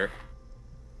here.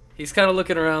 He's kind of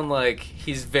looking around like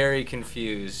he's very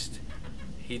confused.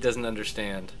 He doesn't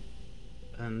understand.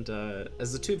 And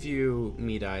as the two of you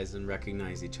meet eyes and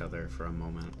recognize each other for a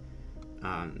moment,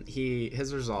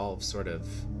 his resolve sort of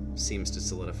seems to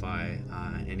solidify,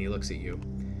 and he looks at you.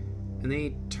 And then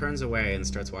he turns away and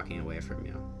starts walking away from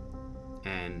you.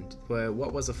 And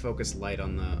what was a focused light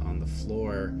on the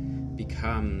floor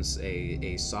becomes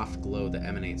a soft glow that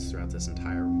emanates throughout this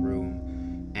entire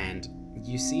room. And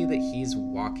you see that he's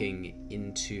walking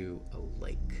into a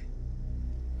lake.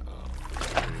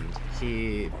 And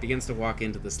he begins to walk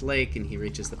into this lake, and he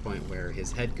reaches the point where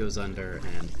his head goes under,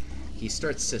 and he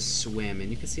starts to swim, and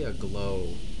you can see a glow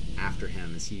after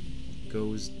him as he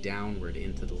goes downward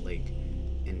into the lake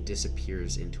and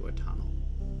disappears into a tunnel.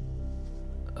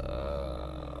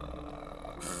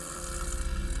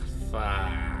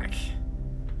 Fuck.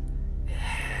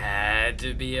 Had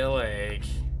to be a lake.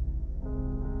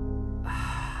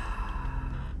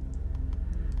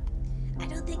 I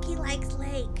don't think he likes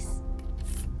lakes.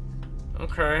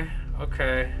 Okay.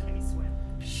 Can he swim?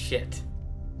 Shit.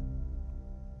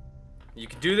 You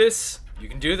can do this. You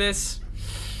can do this.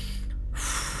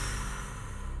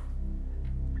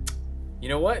 You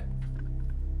know what?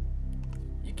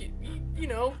 You can, you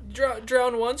know,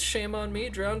 drown once, shame on me.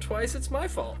 Drown twice, it's my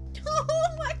fault. Oh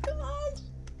my gosh.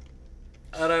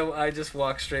 And I just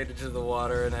walk straight into the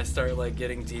water, and I start like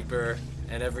getting deeper.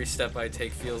 And every step I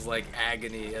take feels like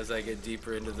agony as I get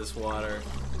deeper into this water.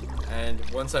 And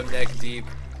once I'm neck deep,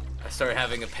 I start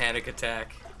having a panic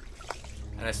attack.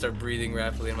 And I start breathing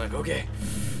rapidly. I'm like, okay,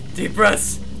 deep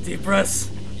breaths, deep breaths.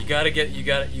 You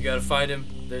gotta find him.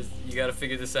 You gotta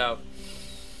figure this out.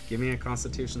 Give me a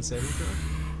Constitution saving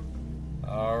throw.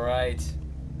 All right,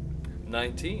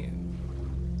 19.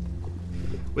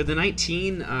 With the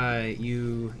 19,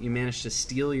 you manage to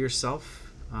steel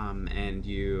yourself, and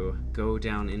you go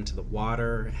down into the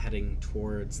water, heading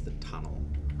towards the tunnel.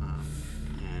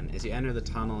 And as you enter the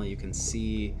tunnel, you can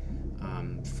see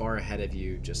far ahead of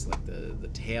you, just like the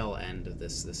tail end of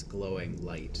this glowing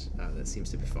light that seems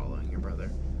to be following your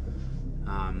brother.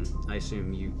 I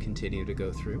assume you continue to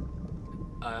go through.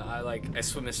 I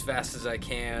swim as fast as I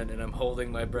can, and I'm holding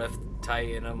my breath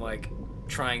tight, and I'm like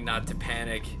trying not to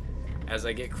panic as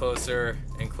I get closer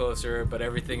and closer, but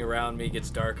everything around me gets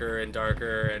darker and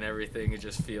darker, and everything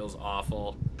just feels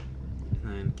awful.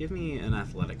 And give me an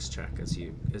athletics check as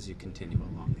you continue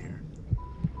along here.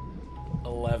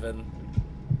 11.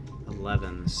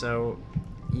 11. So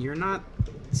you're not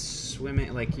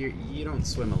swimming, like you don't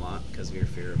swim a lot because of your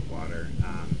fear of water,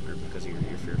 or because of your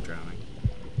fear of drowning.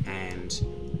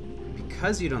 And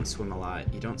because you don't swim a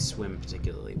lot, you don't swim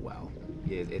particularly well.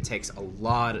 It takes a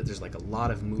lot, there's like a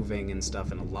lot of moving and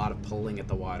stuff and a lot of pulling at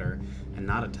the water and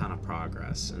not a ton of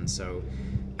progress. And so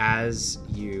as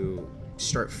you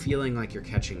start feeling like you're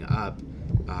catching up,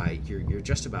 you're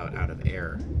just about out of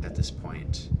air at this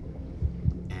point.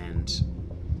 And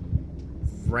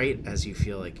right as you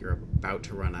feel like you're about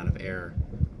to run out of air,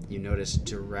 you notice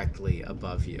directly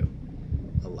above you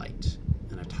a light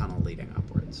and a tunnel leading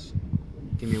upwards.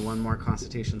 Give me one more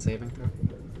Constitution saving throw.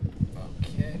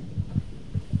 Okay.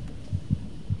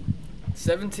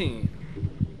 17.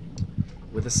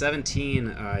 With a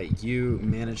 17, you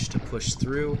manage to push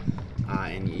through,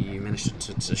 and you manage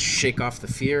to shake off the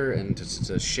fear and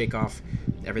to shake off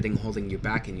everything holding you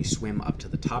back, and you swim up to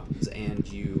the top, and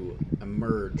you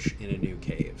emerge in a new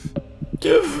cave.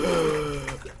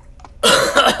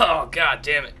 Oh, god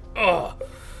damn it.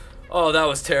 Oh, that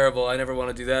was terrible. I never want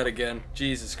to do that again.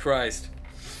 Jesus Christ.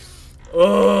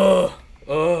 Oh,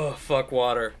 fuck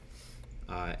water.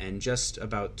 And just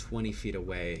about 20 feet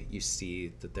away, you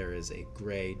see that there is a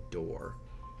gray door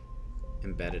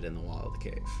embedded in the wall of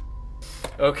the cave.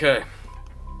 Okay.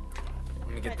 Let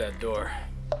me get that door.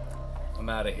 I'm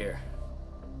out of here.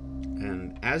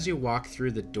 And as you walk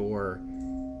through the door,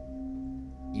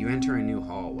 you enter a new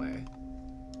hallway,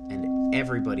 and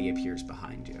everybody appears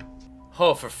behind you.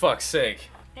 Oh, for fuck's sake.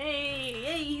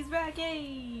 Hey, he's back.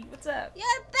 Hey, what's up?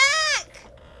 You're back!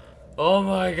 Oh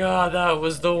my god, that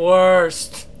was the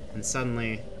worst. And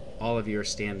suddenly, all of you are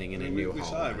standing in a new We hallway.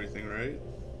 saw everything, right?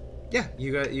 Yeah,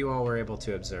 you all were able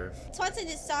to observe. Swanson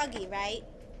is soggy, right?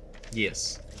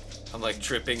 Yes, I'm like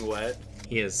dripping wet.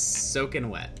 he is soaking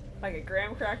wet, Like a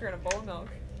graham cracker and a bowl of milk.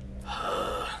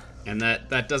 and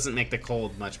that doesn't make the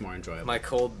cold much more enjoyable. My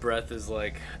cold breath is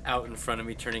like out in front of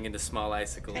me, turning into small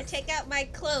icicles. I take out my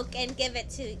cloak and give it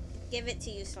to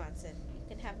you, Swanson.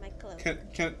 You can have my cloak.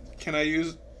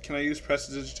 Can I use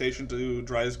prestidigitation to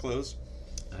dry his clothes?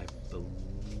 I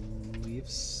believe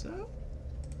so.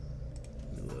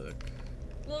 Let me look.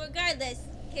 Well, regardless,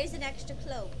 here's an extra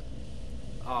cloak.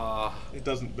 Aw, It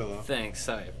doesn't billow. thanks,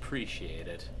 I appreciate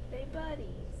it. They buddies.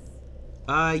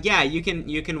 Yeah, you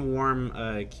can warm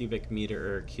a cubic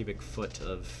meter or cubic foot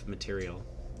of material.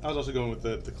 I was also going with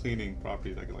the cleaning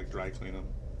properties. I can like dry clean them.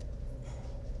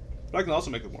 But I can also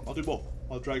make them warm. I'll do both.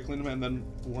 I'll dry clean them and then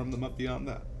warm them up beyond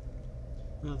that.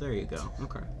 Oh, there you go.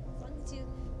 Okay. As long as you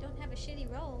don't have a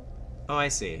shitty roll. Oh, I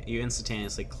see. You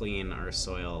instantaneously clean or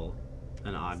soil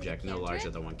an object no larger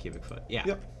cantrip? than 1 cubic foot. Yeah.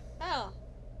 Yep. Oh,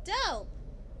 dope.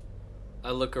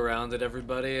 I look around at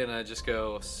everybody and I just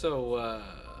go, so,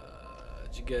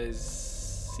 did you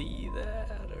guys see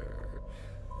that, or?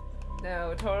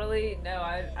 No, totally. No,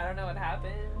 I don't know what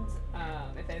happened.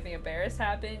 If anything embarrassed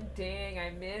happened, dang, I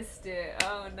missed it.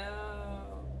 Oh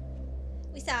no.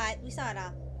 We saw it. We saw it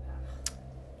all.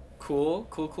 Cool.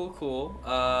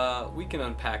 We can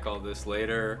unpack all this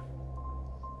later.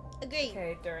 Agreed.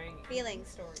 Okay, during Feelings.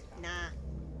 story time. Nah.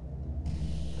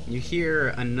 You hear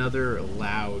another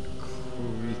loud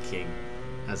creaking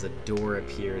as a door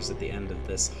appears at the end of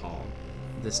this hall.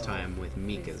 This time with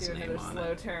Please Mika's do name another on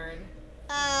slow it. turn.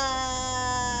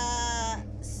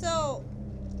 So,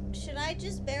 should I I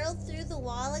just barrel through the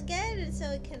wall again, and so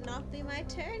it cannot be my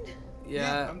turn?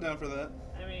 Yeah, I'm down for that.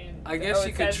 I mean, I guess it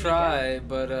you could says try,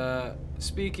 but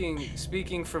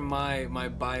speaking from my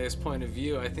biased point of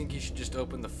view, I think you should just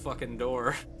open the fucking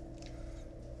door.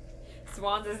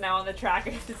 Swans is now on the track,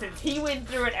 and since he went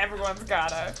through it, everyone's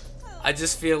gotta. I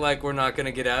just feel like we're not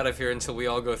gonna get out of here until we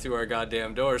all go through our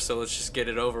goddamn door, so let's just get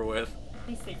it over with.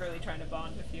 He's secretly trying to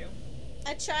bond with you.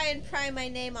 I try and pry my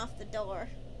name off the door.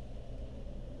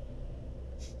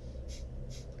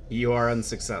 You are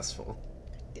unsuccessful.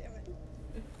 Damn it.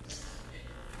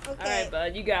 Okay. Alright,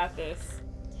 bud, you got this.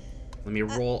 Let me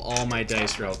roll all my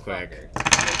dice real quick. Fucker. Go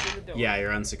through the door. Yeah,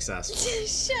 you're unsuccessful.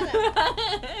 Shut up.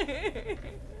 At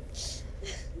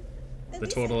The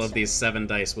least total I of tried. these 7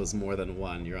 dice was more than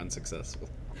 1. You're unsuccessful.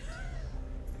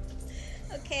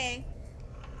 Okay.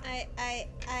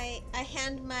 I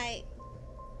hand my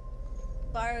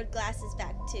borrowed glasses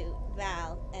back to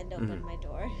Val and open my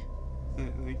door.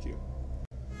 Thank you.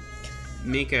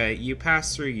 Mika, you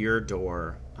pass through your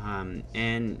door,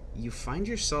 and you find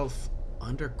yourself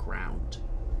underground.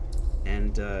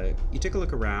 And you take a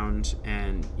look around,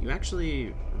 and you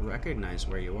actually recognize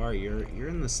where you are. You're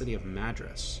in the city of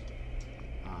Madras.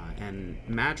 And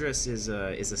Madras is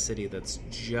a city that's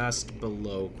just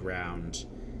below ground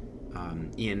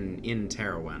in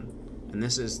Terrawen. And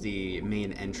this is the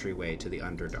main entryway to the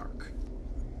Underdark.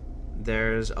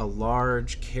 There's a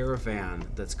large caravan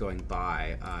that's going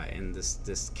by, and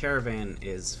this caravan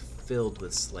is filled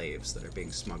with slaves that are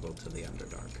being smuggled to the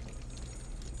Underdark.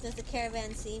 Does the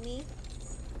caravan see me?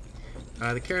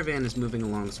 The caravan is moving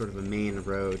along sort of a main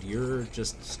road. You're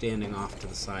just standing off to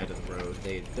the side of the road.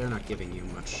 They're not giving you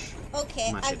much.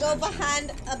 Okay, Much I go attention.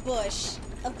 behind a bush,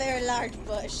 a very large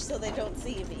bush, so they don't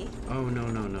see me. Oh,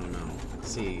 no.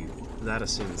 See, that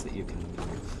assumes that you can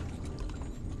move.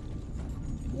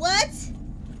 What?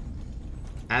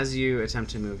 As you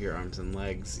attempt to move your arms and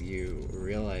legs, you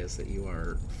realize that you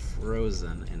are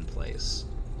frozen in place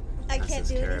I as can't this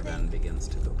do caravan anything. begins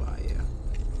to go by you.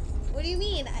 What do you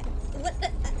mean? What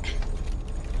the?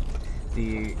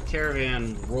 The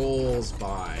caravan rolls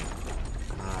by,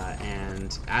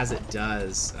 and as it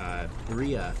does,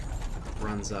 Bria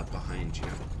runs up behind you,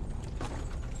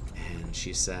 and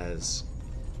she says,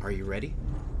 "Are you ready?"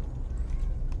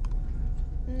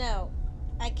 No,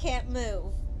 I can't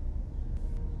move.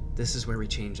 This is where we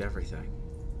change everything.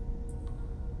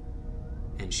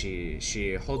 And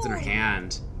she holds in her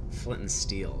hand flint and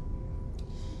steel.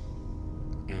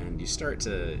 And you start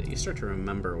to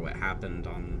remember what happened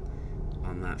on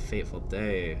that fateful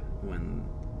day when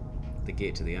the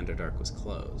gate to the Underdark was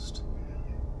closed.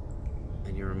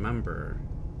 And you remember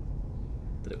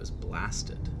that it was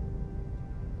blasted.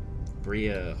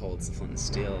 Bria holds the flint and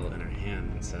steel in her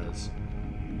hand and says,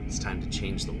 "It's time to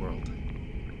change the world."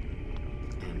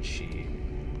 And she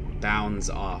bounds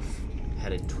off,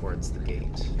 headed towards the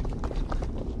gate.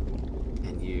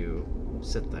 And you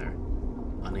sit there,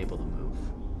 unable to move.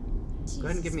 Go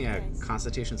ahead and give me a Jesus Christ.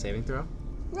 Constitution saving throw.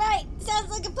 Right, sounds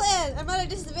like a plan. I'm at a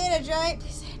disadvantage, right?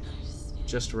 Please say I'm not at a disadvantage.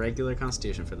 Just regular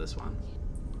Constitution for this one.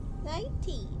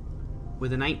 19.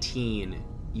 With a 19,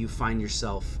 you find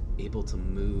yourself able to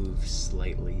move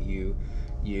slightly.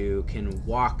 You can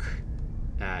walk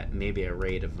at maybe a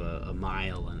rate of a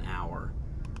mile an hour,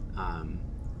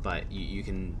 but you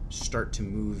can start to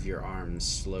move your arms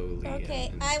slowly. Okay,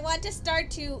 and- I want to start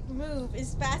to move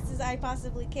as fast as I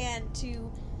possibly can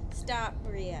to stop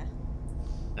Bria.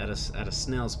 At a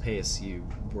snail's pace, you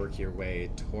work your way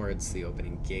towards the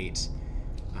opening gate,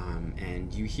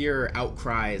 and you hear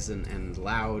outcries and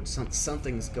loud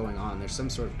something's going on. There's some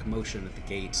sort of commotion at the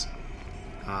gate,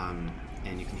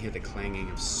 and you can hear the clanging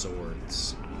of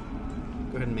swords.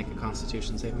 Go ahead and make a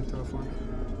Constitution saving throw for me.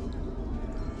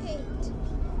 8.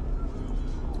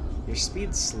 Your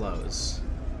speed slows,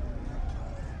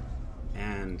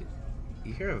 and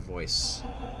you hear a voice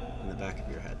in the back of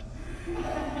your head.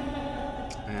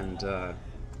 And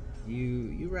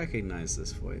you recognize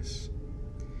this voice.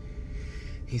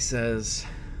 He says,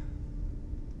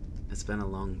 "It's been a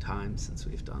long time since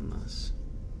we've done this."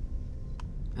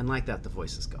 And like that, the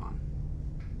voice is gone.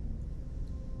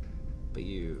 But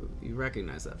you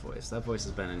recognize that voice. That voice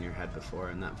has been in your head before,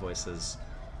 and that voice has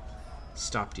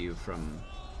stopped you from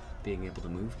being able to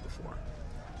move before.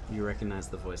 You recognize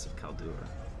the voice of Kaldur.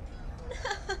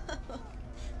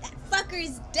 That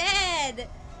fucker's dead!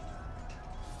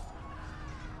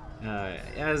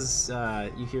 As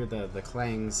you hear the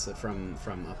clangs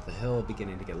from up the hill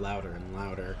beginning to get louder and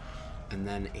louder, and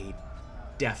then a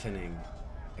deafening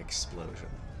explosion.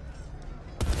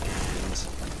 And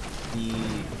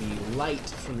the light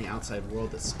from the outside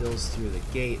world that spills through the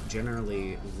gate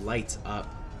generally lights up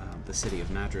the city of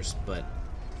Madras, but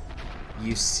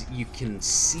you can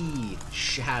see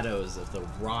shadows of the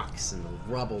rocks and the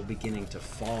rubble beginning to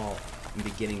fall and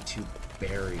beginning to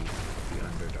bury the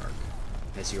Underdark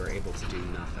as you are able to do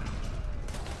nothing.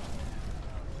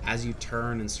 As you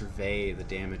turn and survey the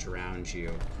damage around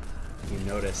you, you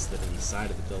notice that in the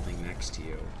side of the building next to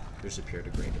you, there's appeared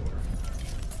a great door.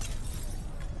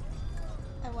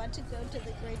 I want to go to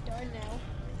the great door now.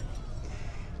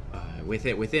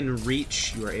 Within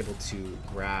reach, you are able to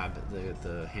grab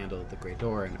the handle of the great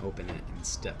door and open it and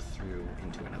step through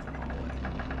into another hallway.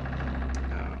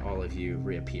 All of you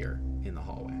reappear in the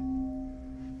hallway.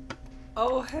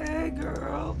 Oh, hey,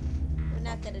 girl. We're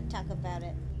not gonna talk about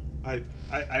it.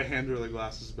 I hand her the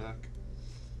glasses back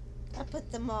I'll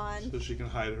put them on. so she can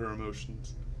hide her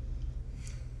emotions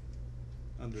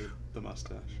under the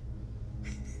mustache.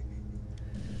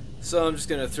 So I'm just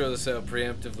gonna throw this out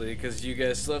preemptively because you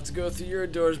guys still have to go through your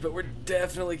doors, but we're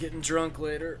definitely getting drunk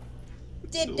later.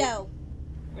 Ditto.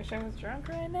 Wish I was drunk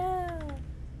right now.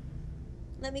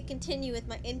 Let me continue with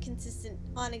my inconsistent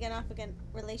on again, off again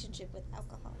relationship with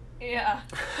alcohol. Yeah.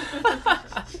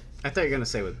 I thought you were gonna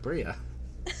say with Bria.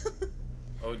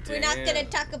 Oh, damn. We're not gonna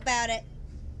talk about it.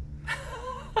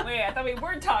 Wait, I thought we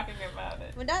were talking about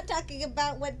it. We're not talking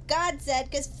about what God said,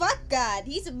 because fuck God.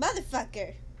 He's a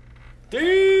motherfucker.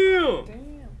 Damn!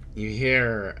 Damn. You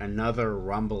hear another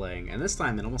rumbling, and this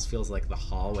time it almost feels like the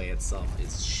hallway itself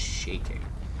is shaking.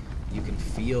 You can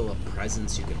feel a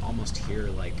presence. You can almost hear,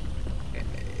 like,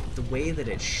 the way that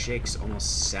it shakes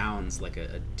almost sounds like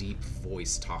a deep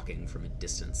voice talking from a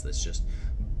distance that's just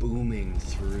booming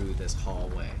through this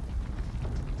hallway.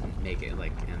 And make it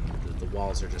like, and the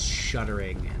walls are just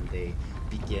shuddering and they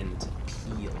begin to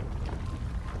peel.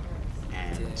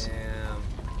 And Damn.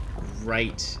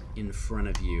 right in front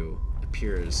of you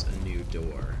appears a new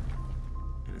door,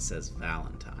 and it says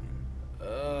Valentine.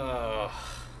 Ugh.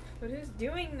 But who's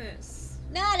doing this?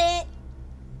 Not it.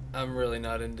 I'm really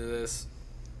not into this.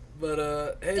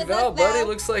 But, hey, Good Val, luck, buddy, Val.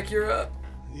 looks like you're up.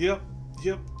 Yep.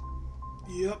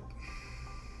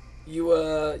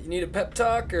 You need a pep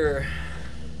talk, or?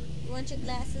 You want your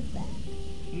glasses back?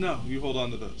 No, you hold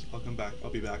on to those. I'll come back. I'll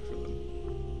be back for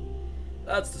them.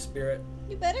 That's the spirit.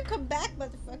 You better come back,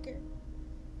 motherfucker.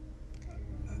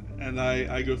 And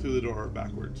I go through the door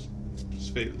backwards,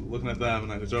 just looking at them,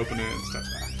 and I just open it and step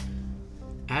back.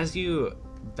 As you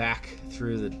back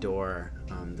through the door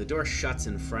shuts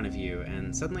in front of you,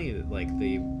 and suddenly, like,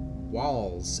 the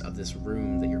walls of this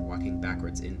room that you're walking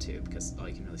backwards into, because all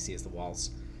you can really see is the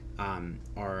walls,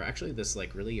 are actually this,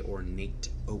 like, really ornate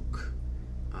oak.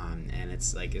 And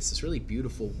it's this really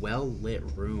beautiful, well-lit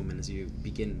room, and as you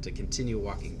begin to continue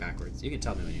walking backwards, you can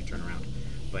tell me when you turn around,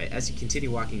 but as you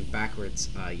continue walking backwards,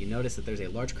 you notice that there's a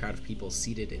large crowd of people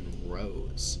seated in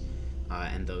rows.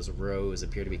 And those rows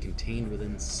appear to be contained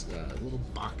within little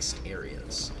boxed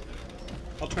areas.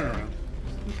 I'll turn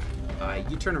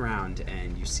around. You turn around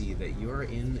and you see that you are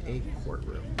in a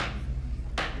courtroom.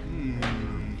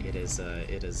 It is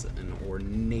an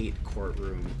ornate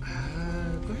courtroom.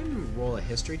 Go ahead and roll a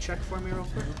history check for me real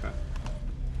quick. Okay.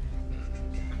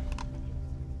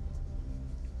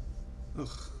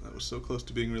 Ugh, that was so close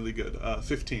to being really good.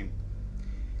 15.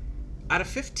 Out of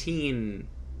 15,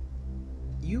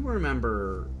 you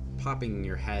remember popping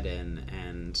your head in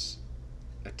and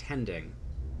attending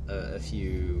a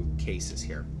few cases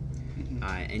here.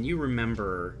 And you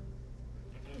remember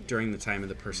during the time of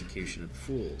the persecution of the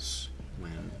fools,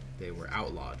 when they were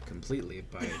outlawed completely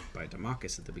by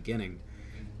Damocus at the beginning,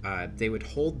 they would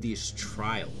hold these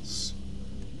trials.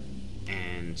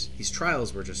 And these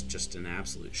trials were just an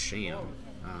absolute sham,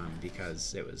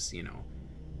 because it was,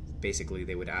 basically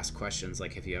they would ask questions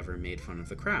like, have you ever made fun of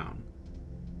the crown?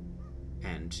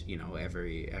 And,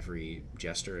 every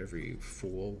jester, every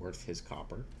fool worth his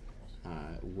copper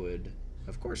would,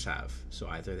 of course, have. So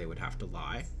either they would have to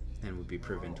lie and would be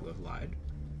proven to have lied,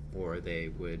 or they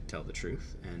would tell the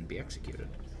truth and be executed.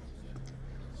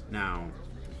 Now,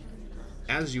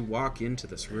 as you walk into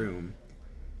this room,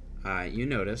 you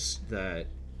notice that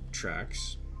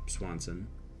Trax, Swanson,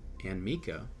 and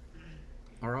Mika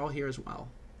are all here as well.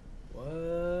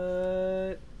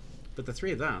 What? But the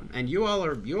three of them, and you all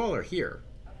are here.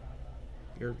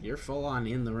 You're full on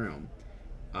in the room.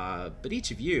 But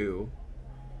each of you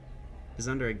is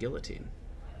under a guillotine.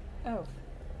 Oh.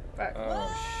 Fuck. Oh,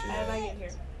 How did I get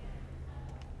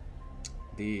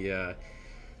here?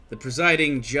 The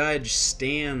presiding judge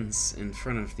stands in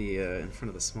front of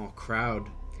the small crowd,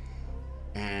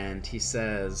 and he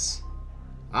says,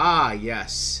 "Ah,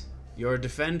 yes, your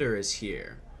defender is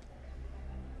here.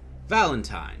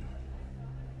 Valentine,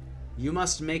 you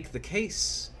must make the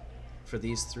case for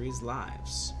these three's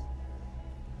lives."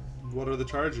 What are the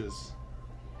charges?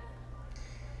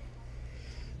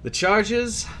 The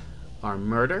charges are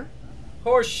murder,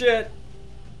 Horse shit.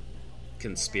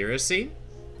 conspiracy,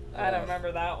 I don't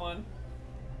remember that one.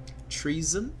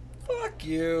 treason, Fuck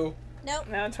you. Nope.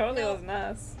 No, it totally No. wasn't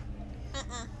us.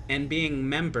 and being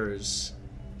members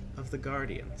of the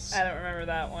Guardians. I don't remember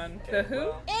that one. The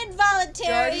who?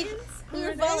 Involuntary. Guardians? We were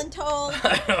Who are they? voluntold.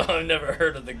 I don't know, I've never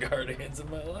heard of the Guardians in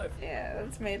my life. Yeah,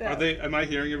 that's made up. Are they? Am I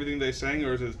hearing everything they're saying,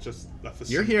 or is it just a facade?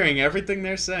 You're hearing everything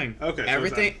they're saying. Okay, so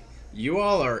Everything. You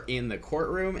all are in the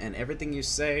courtroom, and everything you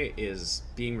say is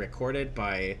being recorded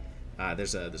by.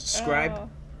 There's a scribe Oh,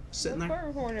 sitting the there. court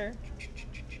reporter.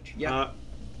 Yeah.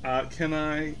 Can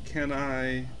I?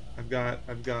 I've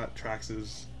got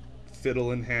Trax's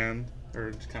fiddle in hand,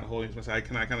 or just kind of holding it to my side.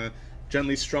 Can I kind of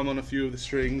gently strum on a few of the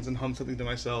strings and hum something to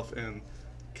myself and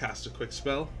cast a quick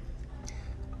spell?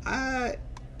 I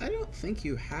don't think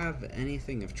you have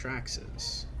anything of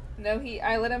Trax's. No,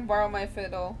 I let him borrow my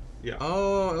fiddle. Yeah.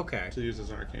 Oh, okay. To use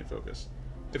as an arcane focus.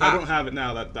 If I don't have it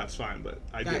now, that's fine. But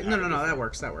I did. No, have it that before.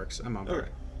 works. That works. I'm on board.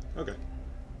 Okay.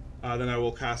 Then I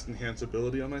will cast Enhance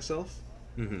Ability on myself.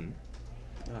 Mm-hmm.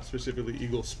 Specifically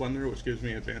Eagle Splendor, which gives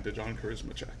me advantage on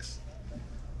charisma checks.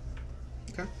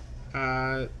 Okay.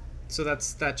 So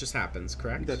that just happens,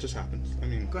 correct? That just happens. I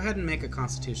mean, Go ahead and make a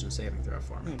Constitution saving throw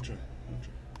for me. I'll try.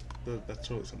 That's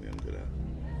totally something I'm good at.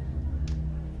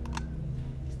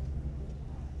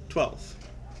 12.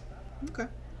 Okay.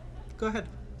 Go ahead.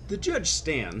 The judge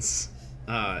stands,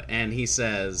 and he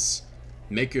says,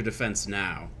 "Make your defense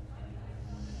now."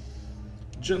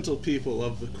 Gentle people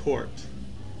of the court,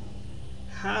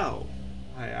 how,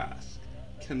 I ask,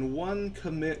 can one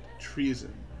commit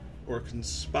treason or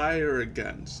conspire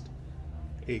against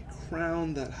a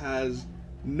crown that has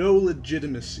no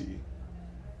legitimacy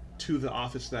to the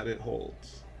office that it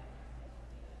holds?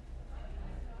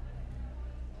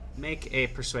 Make a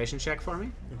persuasion check for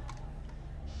me.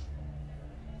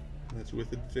 That's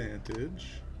with advantage.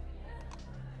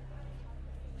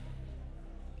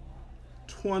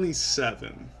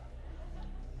 27.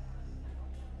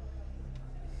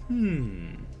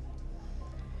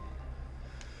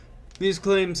 These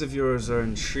claims of yours are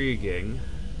intriguing,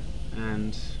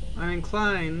 and I'm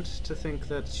inclined to think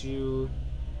that you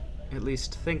at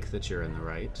least think that you're in the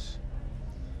right.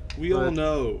 We all But-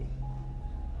 know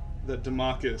that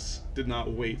Demachus did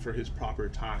not wait for his proper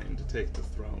time to take the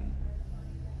throne.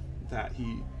 That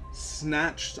he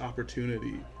snatched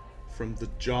opportunity from the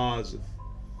jaws of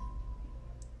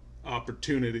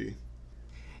opportunity.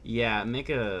 Yeah, make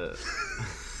a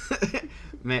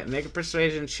make a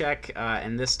persuasion check,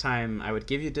 and this time I would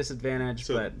give you disadvantage,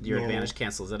 So but your normal. advantage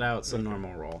cancels it out, so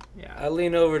normal roll. Yeah. I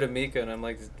lean over to Mika and I'm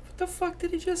like, what the fuck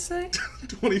did he just say?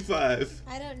 25.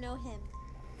 I don't know him.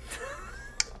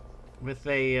 With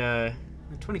a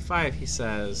 25, he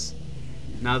says,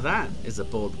 "Now that is a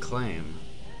bold claim.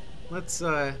 Let's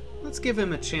give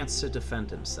him a chance to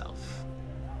defend himself."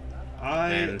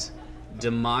 And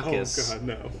Demachus Oh god,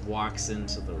 no. walks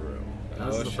into the room. This Oh,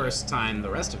 is the shit. first time the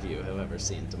rest of you have ever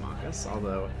seen Demachus,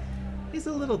 although he's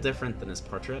a little different than his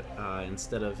portrait.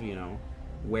 Instead of,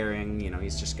 wearing,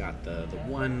 he's just got the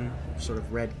one sort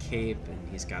of red cape, and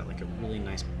he's got like a really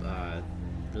nice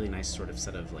sort of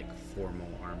set of like formal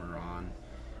armor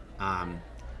on.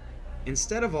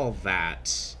 Instead of all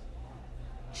that,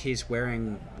 he's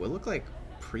wearing what look like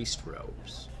priest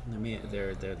robes.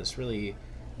 They're this really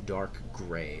dark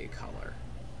gray color,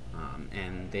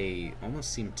 and they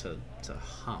almost seem to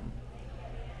hum.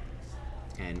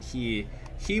 And he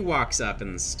walks up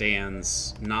and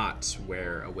stands not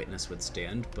where a witness would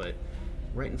stand, but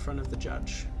right in front of the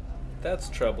judge. That's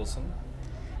troublesome.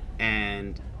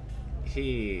 And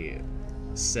he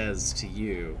says to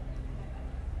you,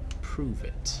 "Prove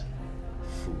it,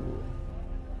 fool."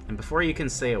 And before you can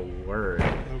say a word,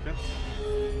 Okay.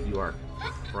 you are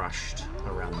crushed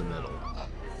around the middle.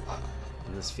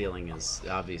 And this feeling is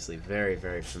obviously very,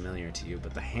 very familiar to you,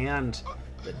 but the hand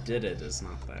that did it is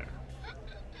not there.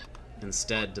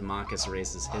 Instead, Demachus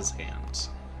raises his hand,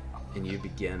 and you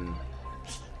begin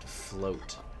to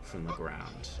float from the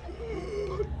ground.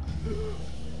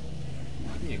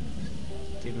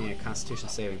 Give me a Constitution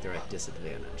saving throw at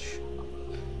disadvantage.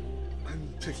 I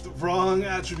picked the wrong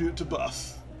attribute to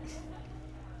buff.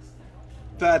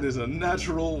 That is a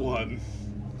natural 1.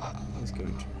 He's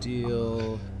going to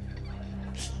deal...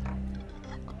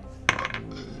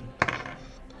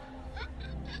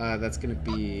 that's going to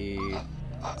be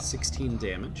 16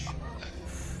 damage.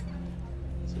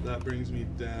 So that brings me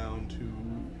down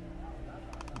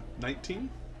to 19?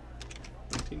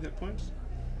 19 hit points?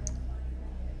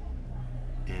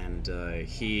 and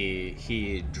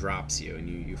he drops you, and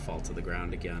you fall to the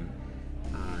ground again.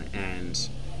 And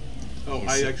Oh,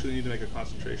 I actually need to make a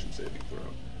concentration saving throw.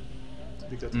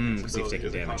 Because because you've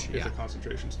taken damage. It's a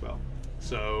concentration spell.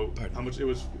 So Pardon. how much? It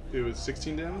was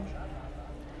 16 damage.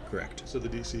 correct. So the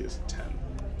DC is 10.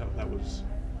 That was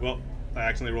well. I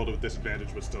accidentally rolled it with disadvantage,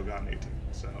 but still got an 18.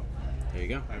 So There you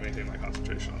go. I maintain my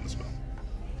concentration on the spell.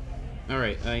 All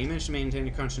right, you manage to maintain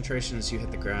your concentration as you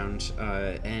hit the ground,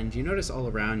 and you notice all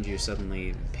around you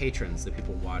suddenly patrons, the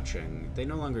people watching, they're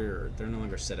no longer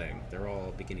sitting. They're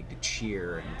all beginning to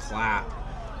cheer and clap.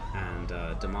 And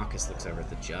Demachus looks over at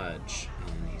the judge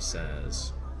and he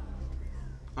says,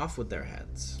 "Off with their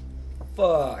heads."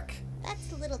 Fuck.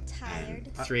 That's a little tired.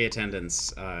 And 3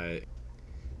 attendants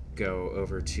go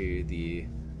over to the.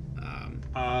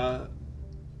 Oh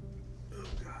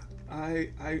god.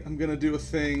 I'm gonna do a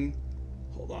thing.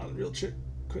 Hold on,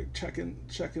 quick checking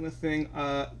a thing.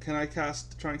 Can I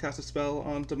try and cast a spell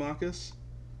on Demachus?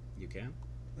 You can.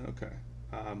 Okay.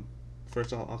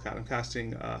 First I'm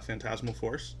casting Phantasmal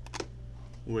Force,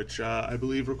 which I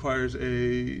believe requires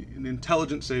an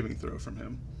intelligence saving throw from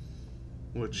him,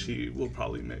 which he will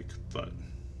probably make, but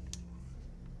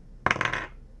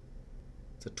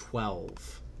It's a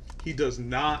 12. he does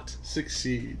not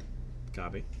succeed.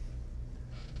 Copy.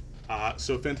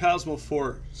 So Phantasmal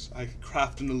Force, I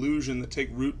craft an illusion that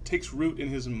takes root in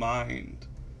his mind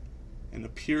and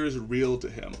appears real to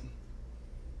him.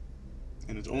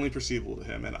 And it's only perceivable to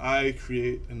him. And I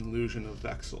create an illusion of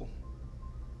Vexel,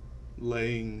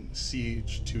 laying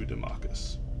siege to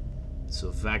Demachus. So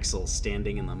Vexel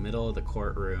standing in the middle of the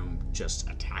courtroom, just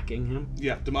attacking him.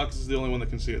 Yeah, Demachus is the only one that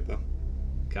can see it, though.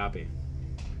 Copy.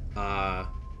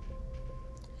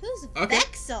 Who's Okay.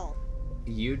 Vexel?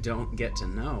 You don't get to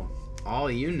know.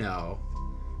 All you know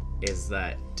is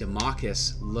that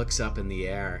Demachus looks up in the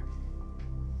air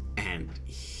and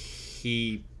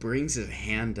he brings his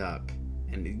hand up,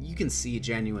 and you can see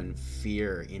genuine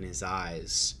fear in his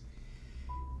eyes.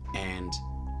 And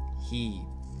he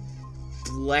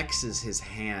flexes his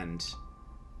hand,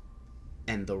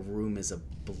 and the room is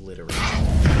obliterated.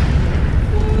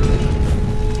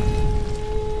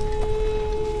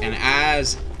 And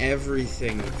as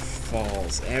everything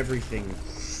falls, everything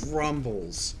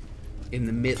crumbles in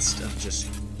the midst of just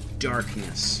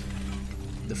darkness,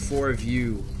 the 4 of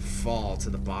you fall to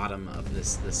the bottom of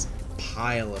this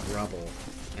pile of rubble.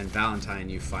 And Valentine,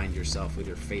 you find yourself with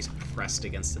your face pressed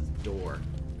against a door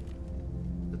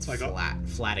that's Like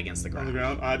flat against the On ground. the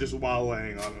ground, just while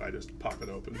laying on it, I just pop it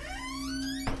open.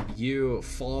 You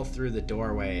fall through the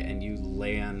doorway and you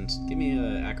land. Give me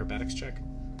an acrobatics check.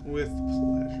 With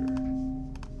pleasure.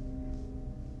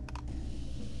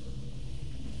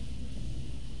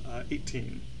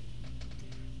 18.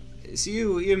 So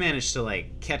you manage to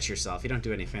like catch yourself. You don't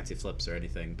do any fancy flips or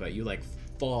anything, but you like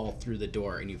fall through the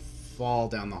door and you fall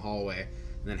down the hallway.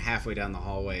 And then halfway down the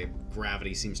hallway,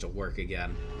 gravity seems to work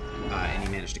again, and you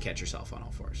manage to catch yourself on all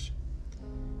fours.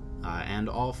 And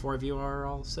all 4 of you are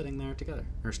all sitting there together,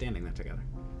 or standing there together.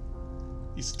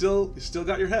 You still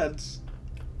got your heads.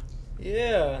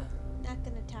 Yeah. Not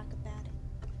gonna talk about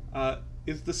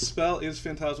it. Is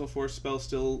Phantasmal Force spell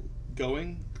still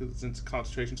going? Because since it's a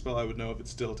concentration spell, I would know if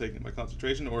it's still taking my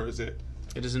concentration, or is it?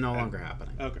 It is no longer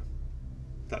happening. Okay,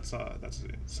 that's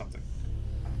something.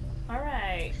 All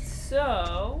right,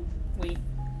 so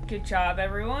good job,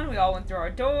 everyone. We all went through our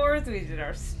doors. We did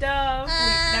our stuff.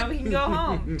 Now we can go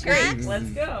home. Great, let's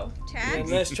go. Yeah, Tracks?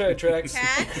 nice try, Trax.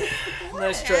 Tracks?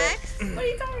 Nice try. Tracks? What are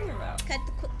you talking about? Cut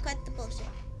the bullshit.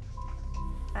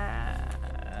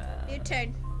 Uh, Your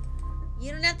turn.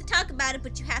 You don't have to talk about it,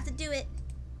 but you have to do it.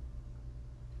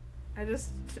 I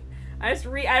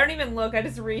don't even look. I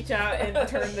just reach out and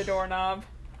turn the doorknob.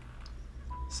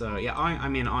 So yeah,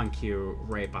 on cue,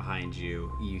 right behind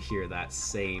you, you hear that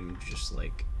same just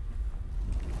like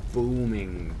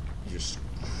booming, just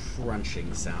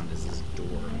crunching sound as this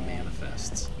door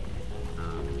manifests.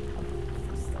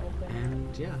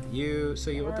 And yeah, you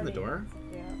open the door,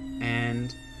 Yeah.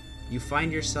 and you find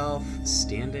yourself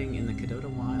standing in the Cadota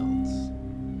Wilds.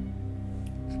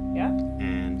 Yeah.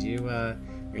 And you're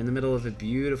in the middle of a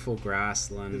beautiful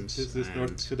grassland. Is this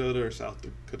North Cadota or South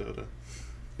Cadota?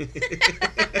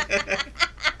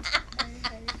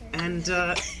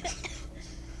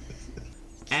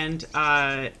 and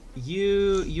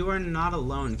you are not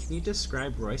alone. Can you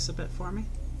describe Royce a bit for me?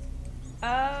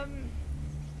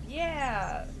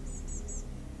 Yeah.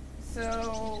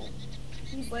 So,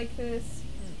 he's like this.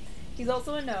 He's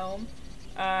also a gnome.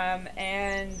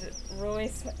 And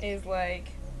Royce is like,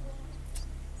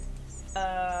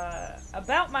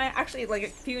 about actually like a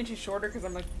few inches shorter because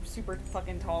I'm like super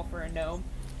fucking tall for a gnome.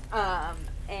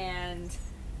 And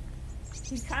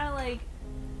he's kind of like,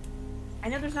 I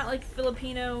know there's not like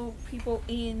Filipino people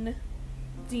in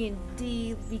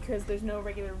D&D because there's no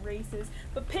regular races,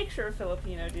 but picture a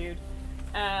Filipino dude,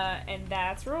 and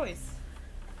that's Royce.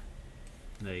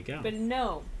 There you go.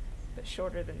 But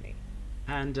shorter than me.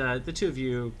 And the two of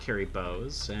you carry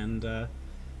bows, and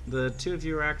the two of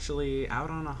you are actually out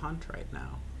on a hunt right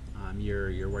now.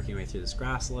 You're working your way through this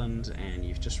grassland, and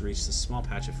you've just reached this small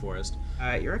patch of forest.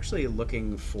 You're actually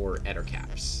looking for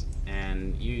ettercaps,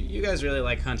 and you guys really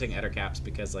like hunting ettercaps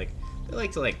because like they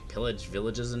like to like pillage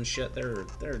villages and shit.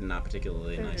 They're not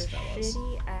particularly nice fellows.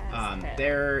 Shitty ass head.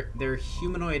 They're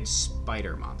humanoid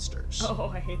spider monsters.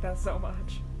 Oh, I hate that so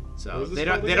much. So they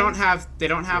don't have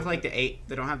like the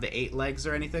eight legs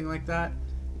or anything like that.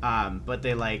 But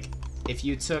they like, if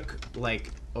you took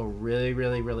like a really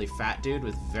really really fat dude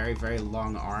with very very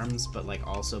long arms but like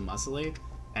also muscly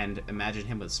and imagine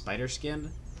him with spider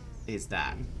skin, is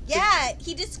that. Yeah,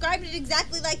 he described it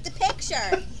exactly like the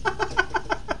picture.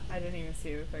 I didn't even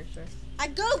see the picture. I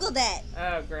googled it.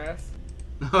 Oh, gross.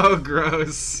 Oh,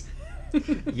 gross.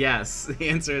 Yes, the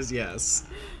answer is yes.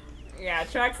 Yeah,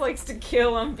 Trax likes to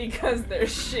kill them because they're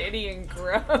shitty and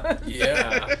gross.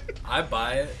 Yeah, I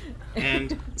buy it.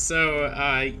 And so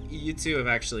you two have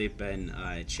actually been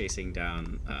chasing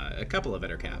down a couple of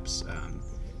ettercaps.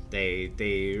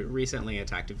 They recently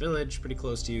attacked a village pretty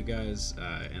close to you guys,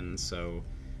 and so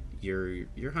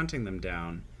you're hunting them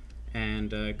down.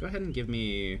 And go ahead and give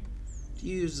me, do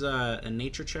you use a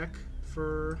nature check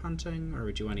for hunting, or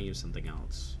would you want to use something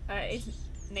else? It's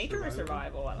nature or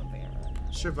survival? I don't think I really know.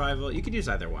 Survival. You could use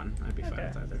either one. I'd be fine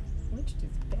with either. Which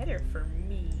is better for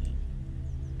me?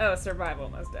 Oh, survival,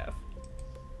 most def.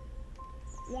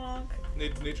 Wonk.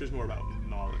 Nature's more about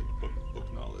knowledge,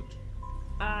 book knowledge.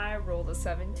 I rolled a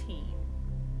 17.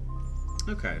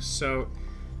 Okay, so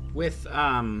with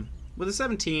a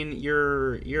 17,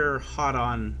 you're hot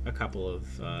on a couple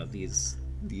of these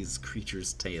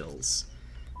creatures' tails.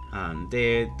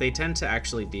 They tend to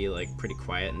actually be like pretty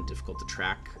quiet and difficult to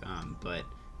track, but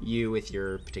you, with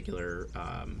your particular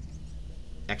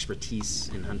expertise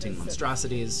in hunting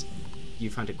monstrosities,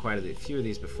 you've hunted quite a few of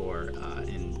these before,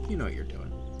 and you know what you're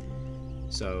doing.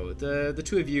 So the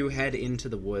two of you head into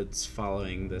the woods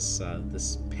following this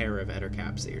pair of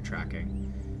ettercaps that you're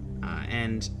tracking,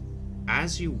 and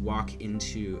as you walk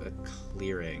into a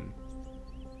clearing,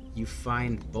 you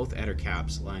find both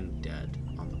ettercaps lying dead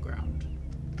on the ground.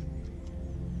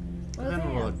 Well, Then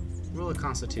damn. roll a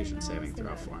Constitution I saving was throw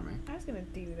gonna- for me. I was gonna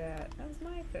do that. That was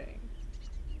my thing.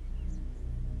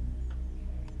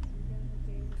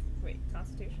 Wait,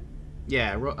 Constitution?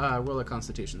 Yeah, roll a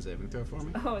Constitution saving throw for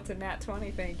me. Oh, it's a nat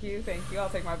 20. Thank you. I'll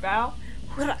take my bow.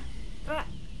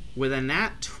 With a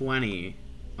nat 20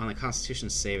 on the Constitution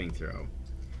saving throw,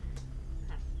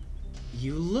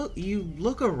 you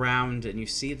look around and you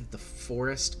see that the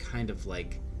forest kind of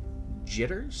like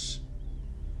jitters,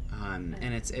 and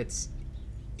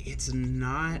it's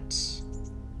not.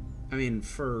 I mean,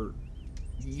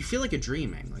 you feel like you're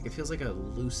dreaming. Like it feels like a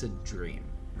lucid dream.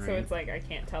 Right? So it's like I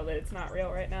can't tell that it's not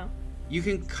real right now. You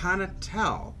can kind of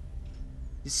tell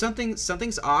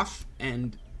something's off,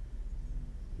 and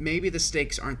maybe the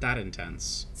stakes aren't that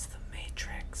intense. It's the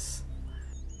Matrix.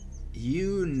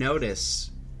 You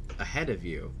notice ahead of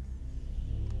you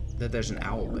that there's an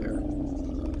owl bear,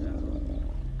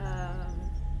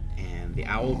 and the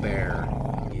owl bear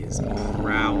is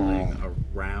prowling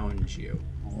around you,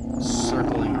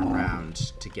 circling around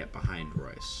to get behind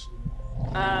Royce.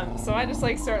 So I just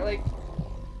like start like,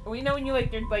 we know when you're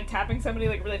like tapping somebody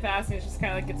like really fast and it's just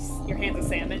kind of like it's your hands of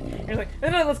salmon. You're like,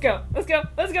 no, let's go,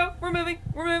 we're moving.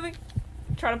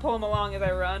 Try to pull them along as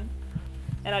I run,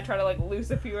 and I try to like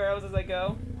loose a few arrows as I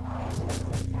go.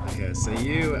 Okay, so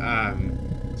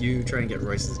you try and get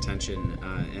Royce's attention,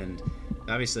 and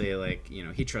obviously, like, you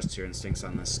know, he trusts your instincts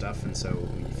on this stuff, and so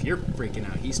if you're freaking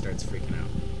out, he starts freaking out,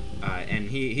 and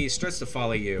he starts to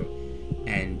follow you,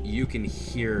 and you can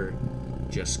hear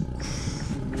just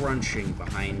crunching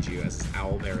behind you as this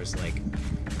owlbear is like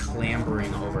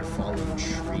clambering over fallen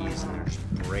trees, and they're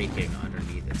just breaking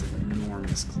underneath its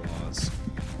enormous claws.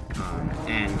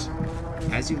 And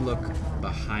as you look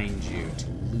behind you to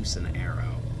loose an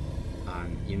arrow,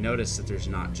 you notice that there's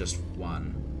not just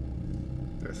one,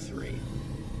 there are three.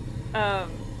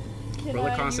 Roll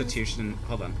a Constitution.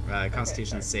 Hold on.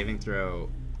 Constitution saving throw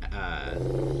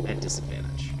at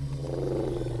disadvantage.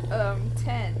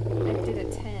 10. I did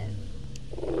a 10.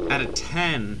 At a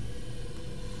 10,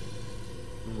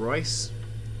 Royce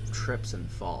trips and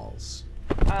falls.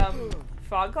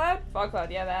 Fog cloud? Fog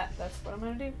cloud, yeah, that's what I'm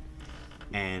gonna do.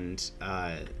 And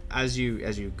as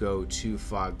you go to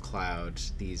Fog Cloud,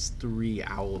 these 3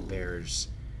 owl bears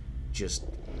just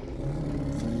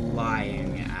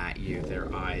flying at you,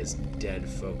 their eyes dead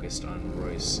focused on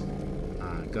Royce.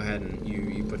 Go ahead and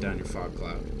you put down your Fog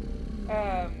Cloud.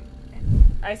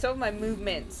 I still have my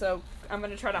movement, so I'm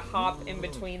gonna try to hop in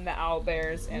between the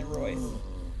owlbears and Royce.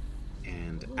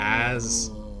 And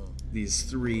as these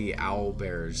 3 owl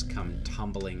bears come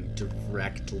tumbling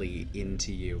directly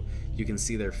into you, you can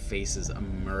see their faces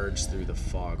emerge through the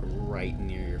fog right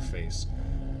near your face.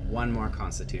 One more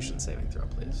Constitution saving throw,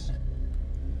 please.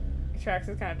 Trax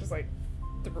is kind of just like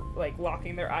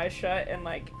locking their eyes shut and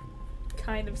like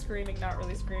kind of screaming, not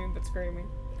really screaming, but screaming.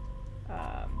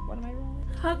 What am I rolling?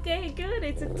 Okay, good.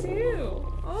 It's a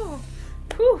 2. Oh,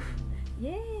 poof!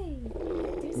 Yay!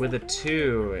 With a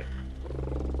 2,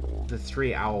 the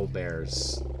 3 owl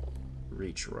bears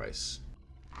reach Royce.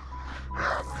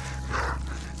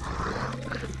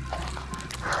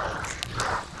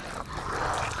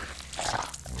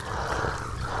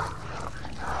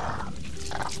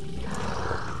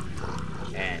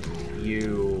 And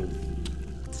you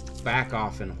back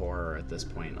off in horror at this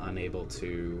point, unable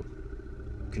to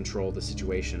control the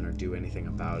situation or do anything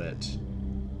about it.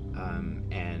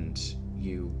 And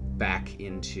you back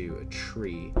into a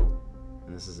tree.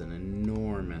 And this is an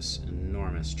enormous,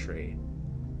 enormous tree.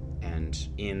 And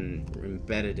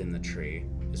embedded in the tree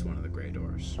is one of the gray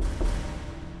doors.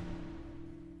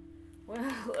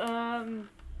 Well,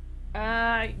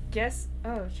 I guess.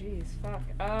 Oh, jeez, fuck.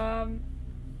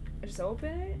 Just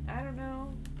open it? I don't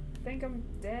know. I think I'm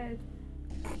dead.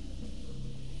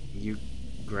 You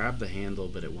grab the handle,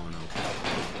 but it won't open.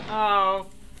 Oh,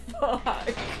 fuck.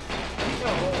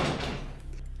 No.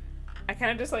 I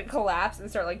kind of just like collapse and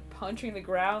start like punching the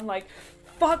ground, like,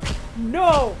 fuck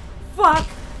no! Fuck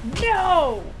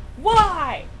no!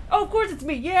 Why? Oh, of course it's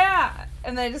me, yeah!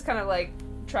 And then just kind of like,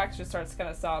 Trax just starts kind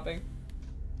of sobbing.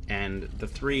 And the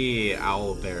 3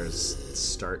 owl bears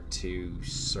start to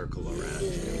circle around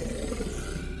you.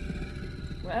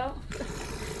 Well,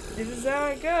 this is how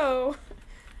I go.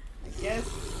 I guess.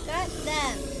 Got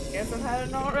them. Guess I've had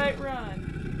an alright run.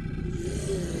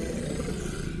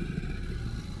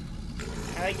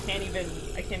 I can't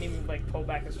even like pull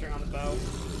back the string on the bow.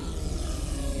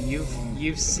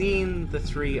 You've seen the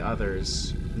 3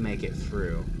 others make it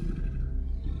through.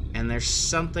 And there's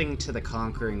something to the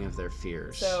conquering of their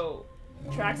fears. So,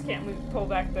 Trax can't pull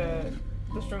back the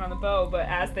string on the bow, but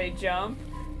as they jump,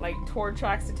 like, toward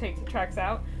Trax to take the Trax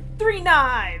out, 3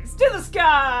 knives to the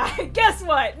sky! Guess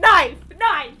what? Knife!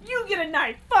 Knife! You get a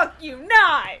knife! Fuck you!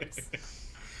 Knives!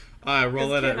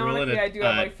 Roll it. I do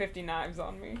have like 50 knives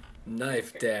on me.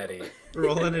 Knife daddy.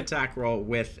 Roll an attack roll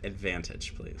with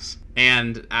advantage, please.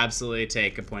 And absolutely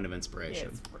take a point of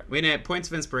inspiration. Yes. We need points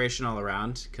of inspiration all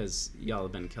around, because y'all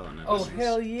have been killing it. Oh,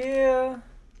 hell yeah.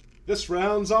 This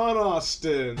round's on,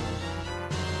 Austin.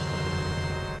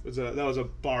 That was a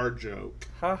bar joke.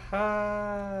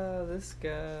 Haha, this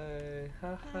guy.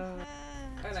 Haha.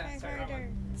 Oh, no, sorry,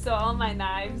 so all my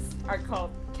knives are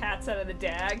called Cats Out of the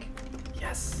Dag.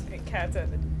 Yes. And Cats Out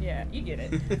of the... Yeah, you get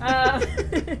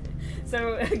it.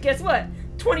 So guess what?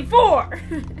 24!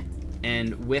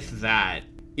 And with that,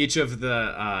 each of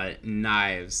the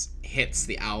knives hits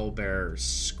the owlbear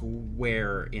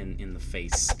square in the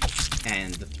face,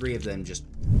 and the 3 of them just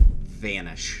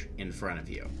vanish in front of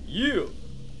you. You.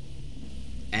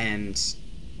 And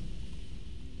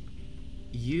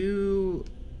you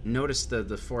notice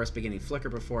the forest beginning to flicker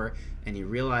before, and you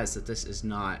realize that this is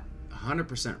not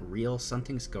 100% real.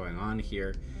 Something's going on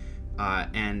here,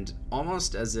 and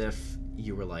almost as if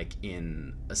you were like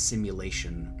in a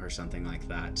simulation or something like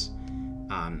that.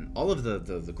 All of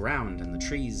the ground and the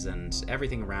trees and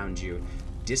everything around you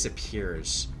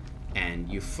disappears, and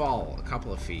you fall a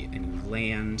couple of feet, and you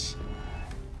land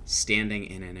standing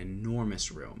in an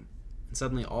enormous room. And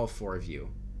suddenly all 4 of you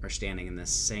are standing in this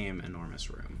same enormous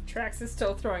room. Trax is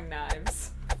still throwing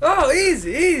knives. Oh,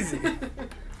 easy, easy.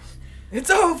 It's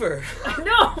over.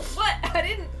 No! What? I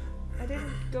didn't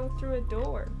go through a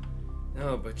door.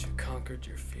 No, but you conquered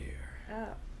your fear.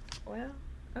 Oh. Well,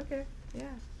 okay.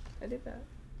 Yeah, I did that.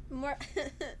 More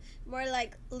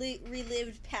like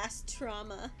relived past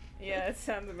trauma. Yeah, it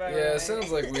sounds about Yeah, right. it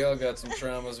sounds like we all got some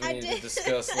traumas we need to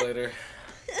discuss later.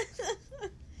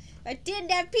 I didn't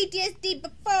have PTSD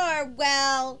before,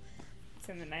 well... It's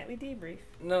in the nightly debrief.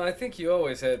 No, I think you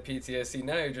always had PTSD.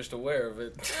 Now you're just aware of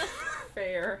it.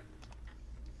 Fair.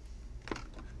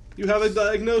 You have a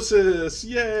diagnosis!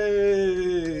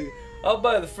 Yay! I'll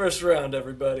buy the first round,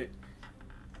 everybody.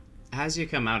 As you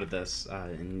come out of this,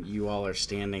 and you all are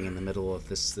standing in the middle of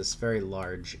this very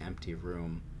large, empty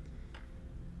room,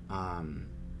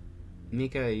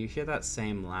 Mika, you hear that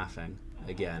same laughing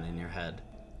again in your head.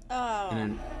 Oh.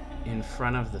 And in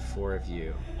front of the four of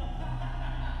you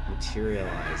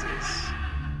materializes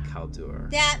Kaldur.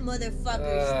 That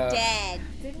motherfucker's dead.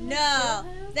 No.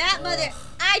 That mother...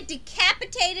 I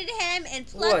decapitated him and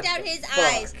plucked out his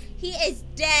eyes. He is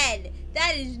dead.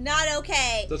 That is not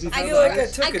okay. Does he I have go,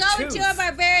 eyes? I go into a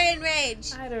barbarian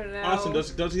rage. I don't know. Austin,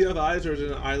 does he have eyes or is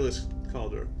it an eyeless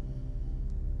Calder?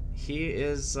 He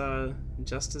is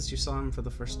just as you saw him for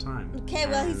the first time. Okay,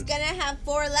 well, he's And gonna have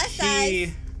 4 less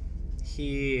eyes.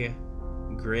 He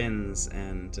grins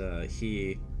and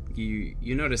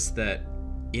you notice that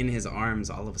in his arms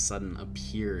all of a sudden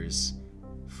appears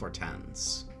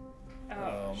Fortens.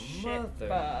 Oh, shit, mother.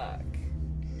 fuck.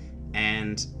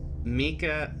 And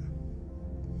Mika,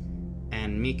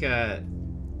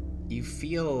 you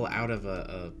feel out of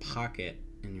a pocket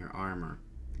in your armor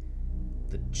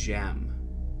the gem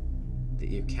that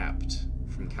you kept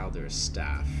from Kaldur's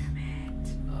staff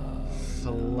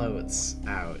floats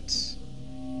out.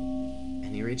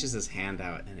 And he reaches his hand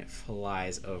out and it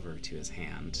flies over to his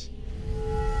hand.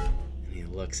 And he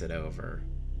looks it over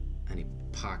and he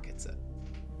pockets it.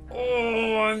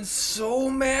 Oh, I'm so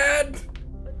mad.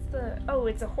 What's the... Oh,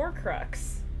 it's a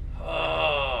Horcrux.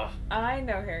 I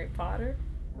know Harry Potter.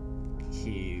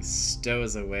 He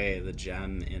stows away the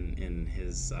gem in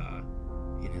his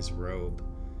robe,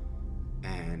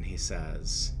 and he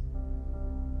says,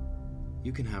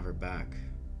 "You can have her back.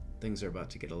 Things are about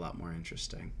to get a lot more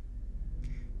interesting."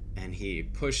 And he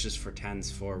pushes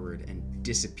Fortens forward and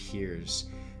disappears.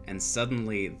 And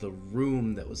suddenly, the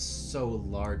room that was so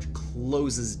large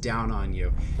closes down on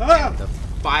you. And the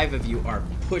 5 of you are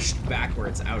pushed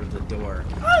backwards out of the door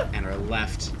and are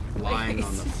left lying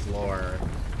on the floor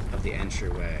of the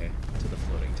entryway to the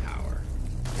floating tower.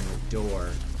 And the door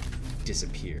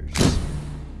disappears.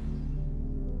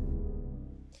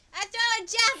 I throw a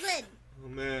javelin. Oh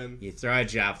man. You throw a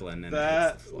javelin and it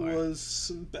That hits the floor. was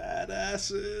some bad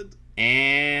acid.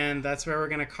 And that's where we're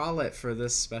going to call it for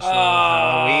this special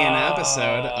Halloween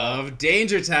episode of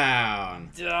Danger Town.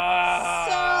 So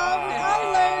I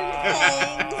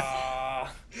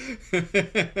learned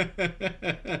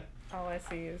things. All I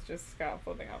see is just Scott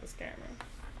flipping off his camera.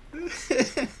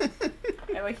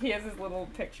 And like he has his little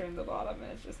picture in the bottom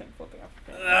and it's just him flipping off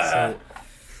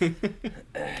the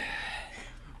camera.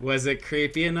 Was it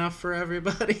creepy enough for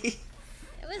everybody?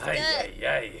 It was good.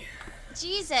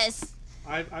 Jesus.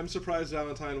 I'm surprised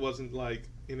Valentine wasn't like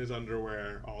in his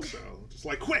underwear also. Just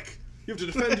like, quick! You have to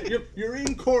defend. You're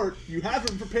in court. You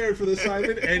haven't prepared for the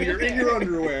assignment, and you're in your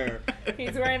underwear.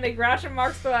 He's wearing the Groucho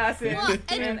Marx glasses Well,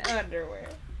 and underwear.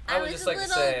 I would was just a like to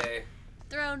little say,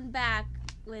 thrown back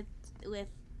with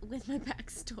my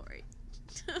backstory.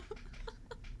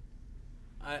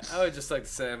 I would just like to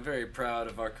say I'm very proud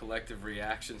of our collective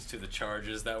reactions to the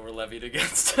charges that were levied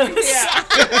against us.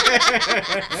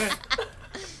 Yeah.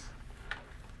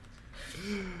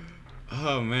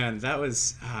 Oh man, that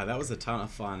was a ton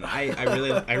of fun. I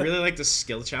really liked the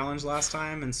skill challenge last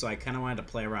time, and so I kind of wanted to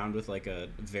play around with like a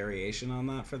variation on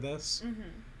that for this.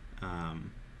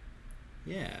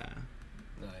 Yeah,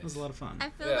 Nice. it was a lot of fun. I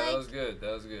feel Yeah, like that was good.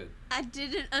 That was good. I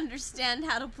didn't understand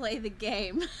how to play the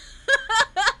game.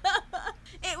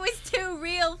 It was too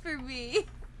real for me.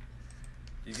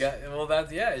 You gotta live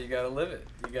it. You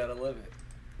gotta live it.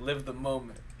 Live the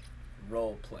moment.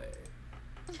 Role play.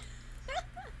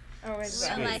 Oh, is Real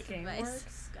that how life this game advice.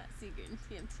 works? Scott Seeger,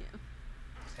 TM.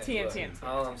 Hey, look, TM.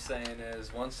 all I'm saying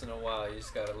is, once in a while, you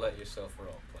just gotta let yourself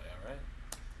role play, alright?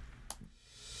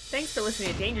 Thanks for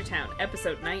listening to Danger Town,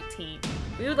 episode 19.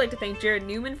 We would like to thank Jared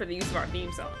Newman for the use of our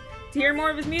theme song. To hear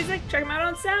more of his music, check him out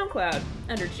on SoundCloud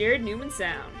under Jared Newman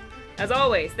Sound. As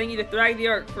always, thank you to Thrag the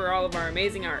Arc for all of our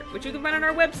amazing art, which you can find on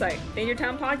our website,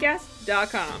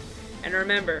 DangerTownPodcast.com. And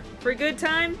remember, for a good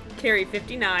time, carry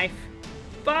 50 knife.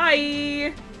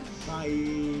 Bye!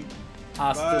 Bye.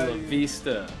 Hasta Bye. la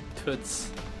vista,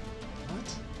 toots.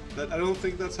 What? I don't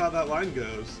think that's how that line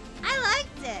goes. I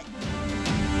liked it.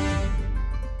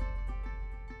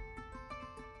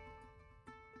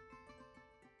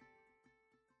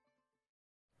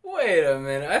 Wait a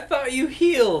minute, I thought you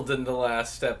healed in the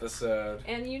last episode.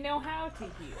 And you know how to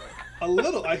heal. A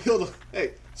little. I killed.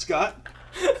 Hey, Scott.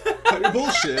 Cut your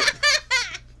bullshit.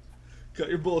 Cut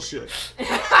your bullshit.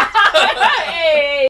 Hey!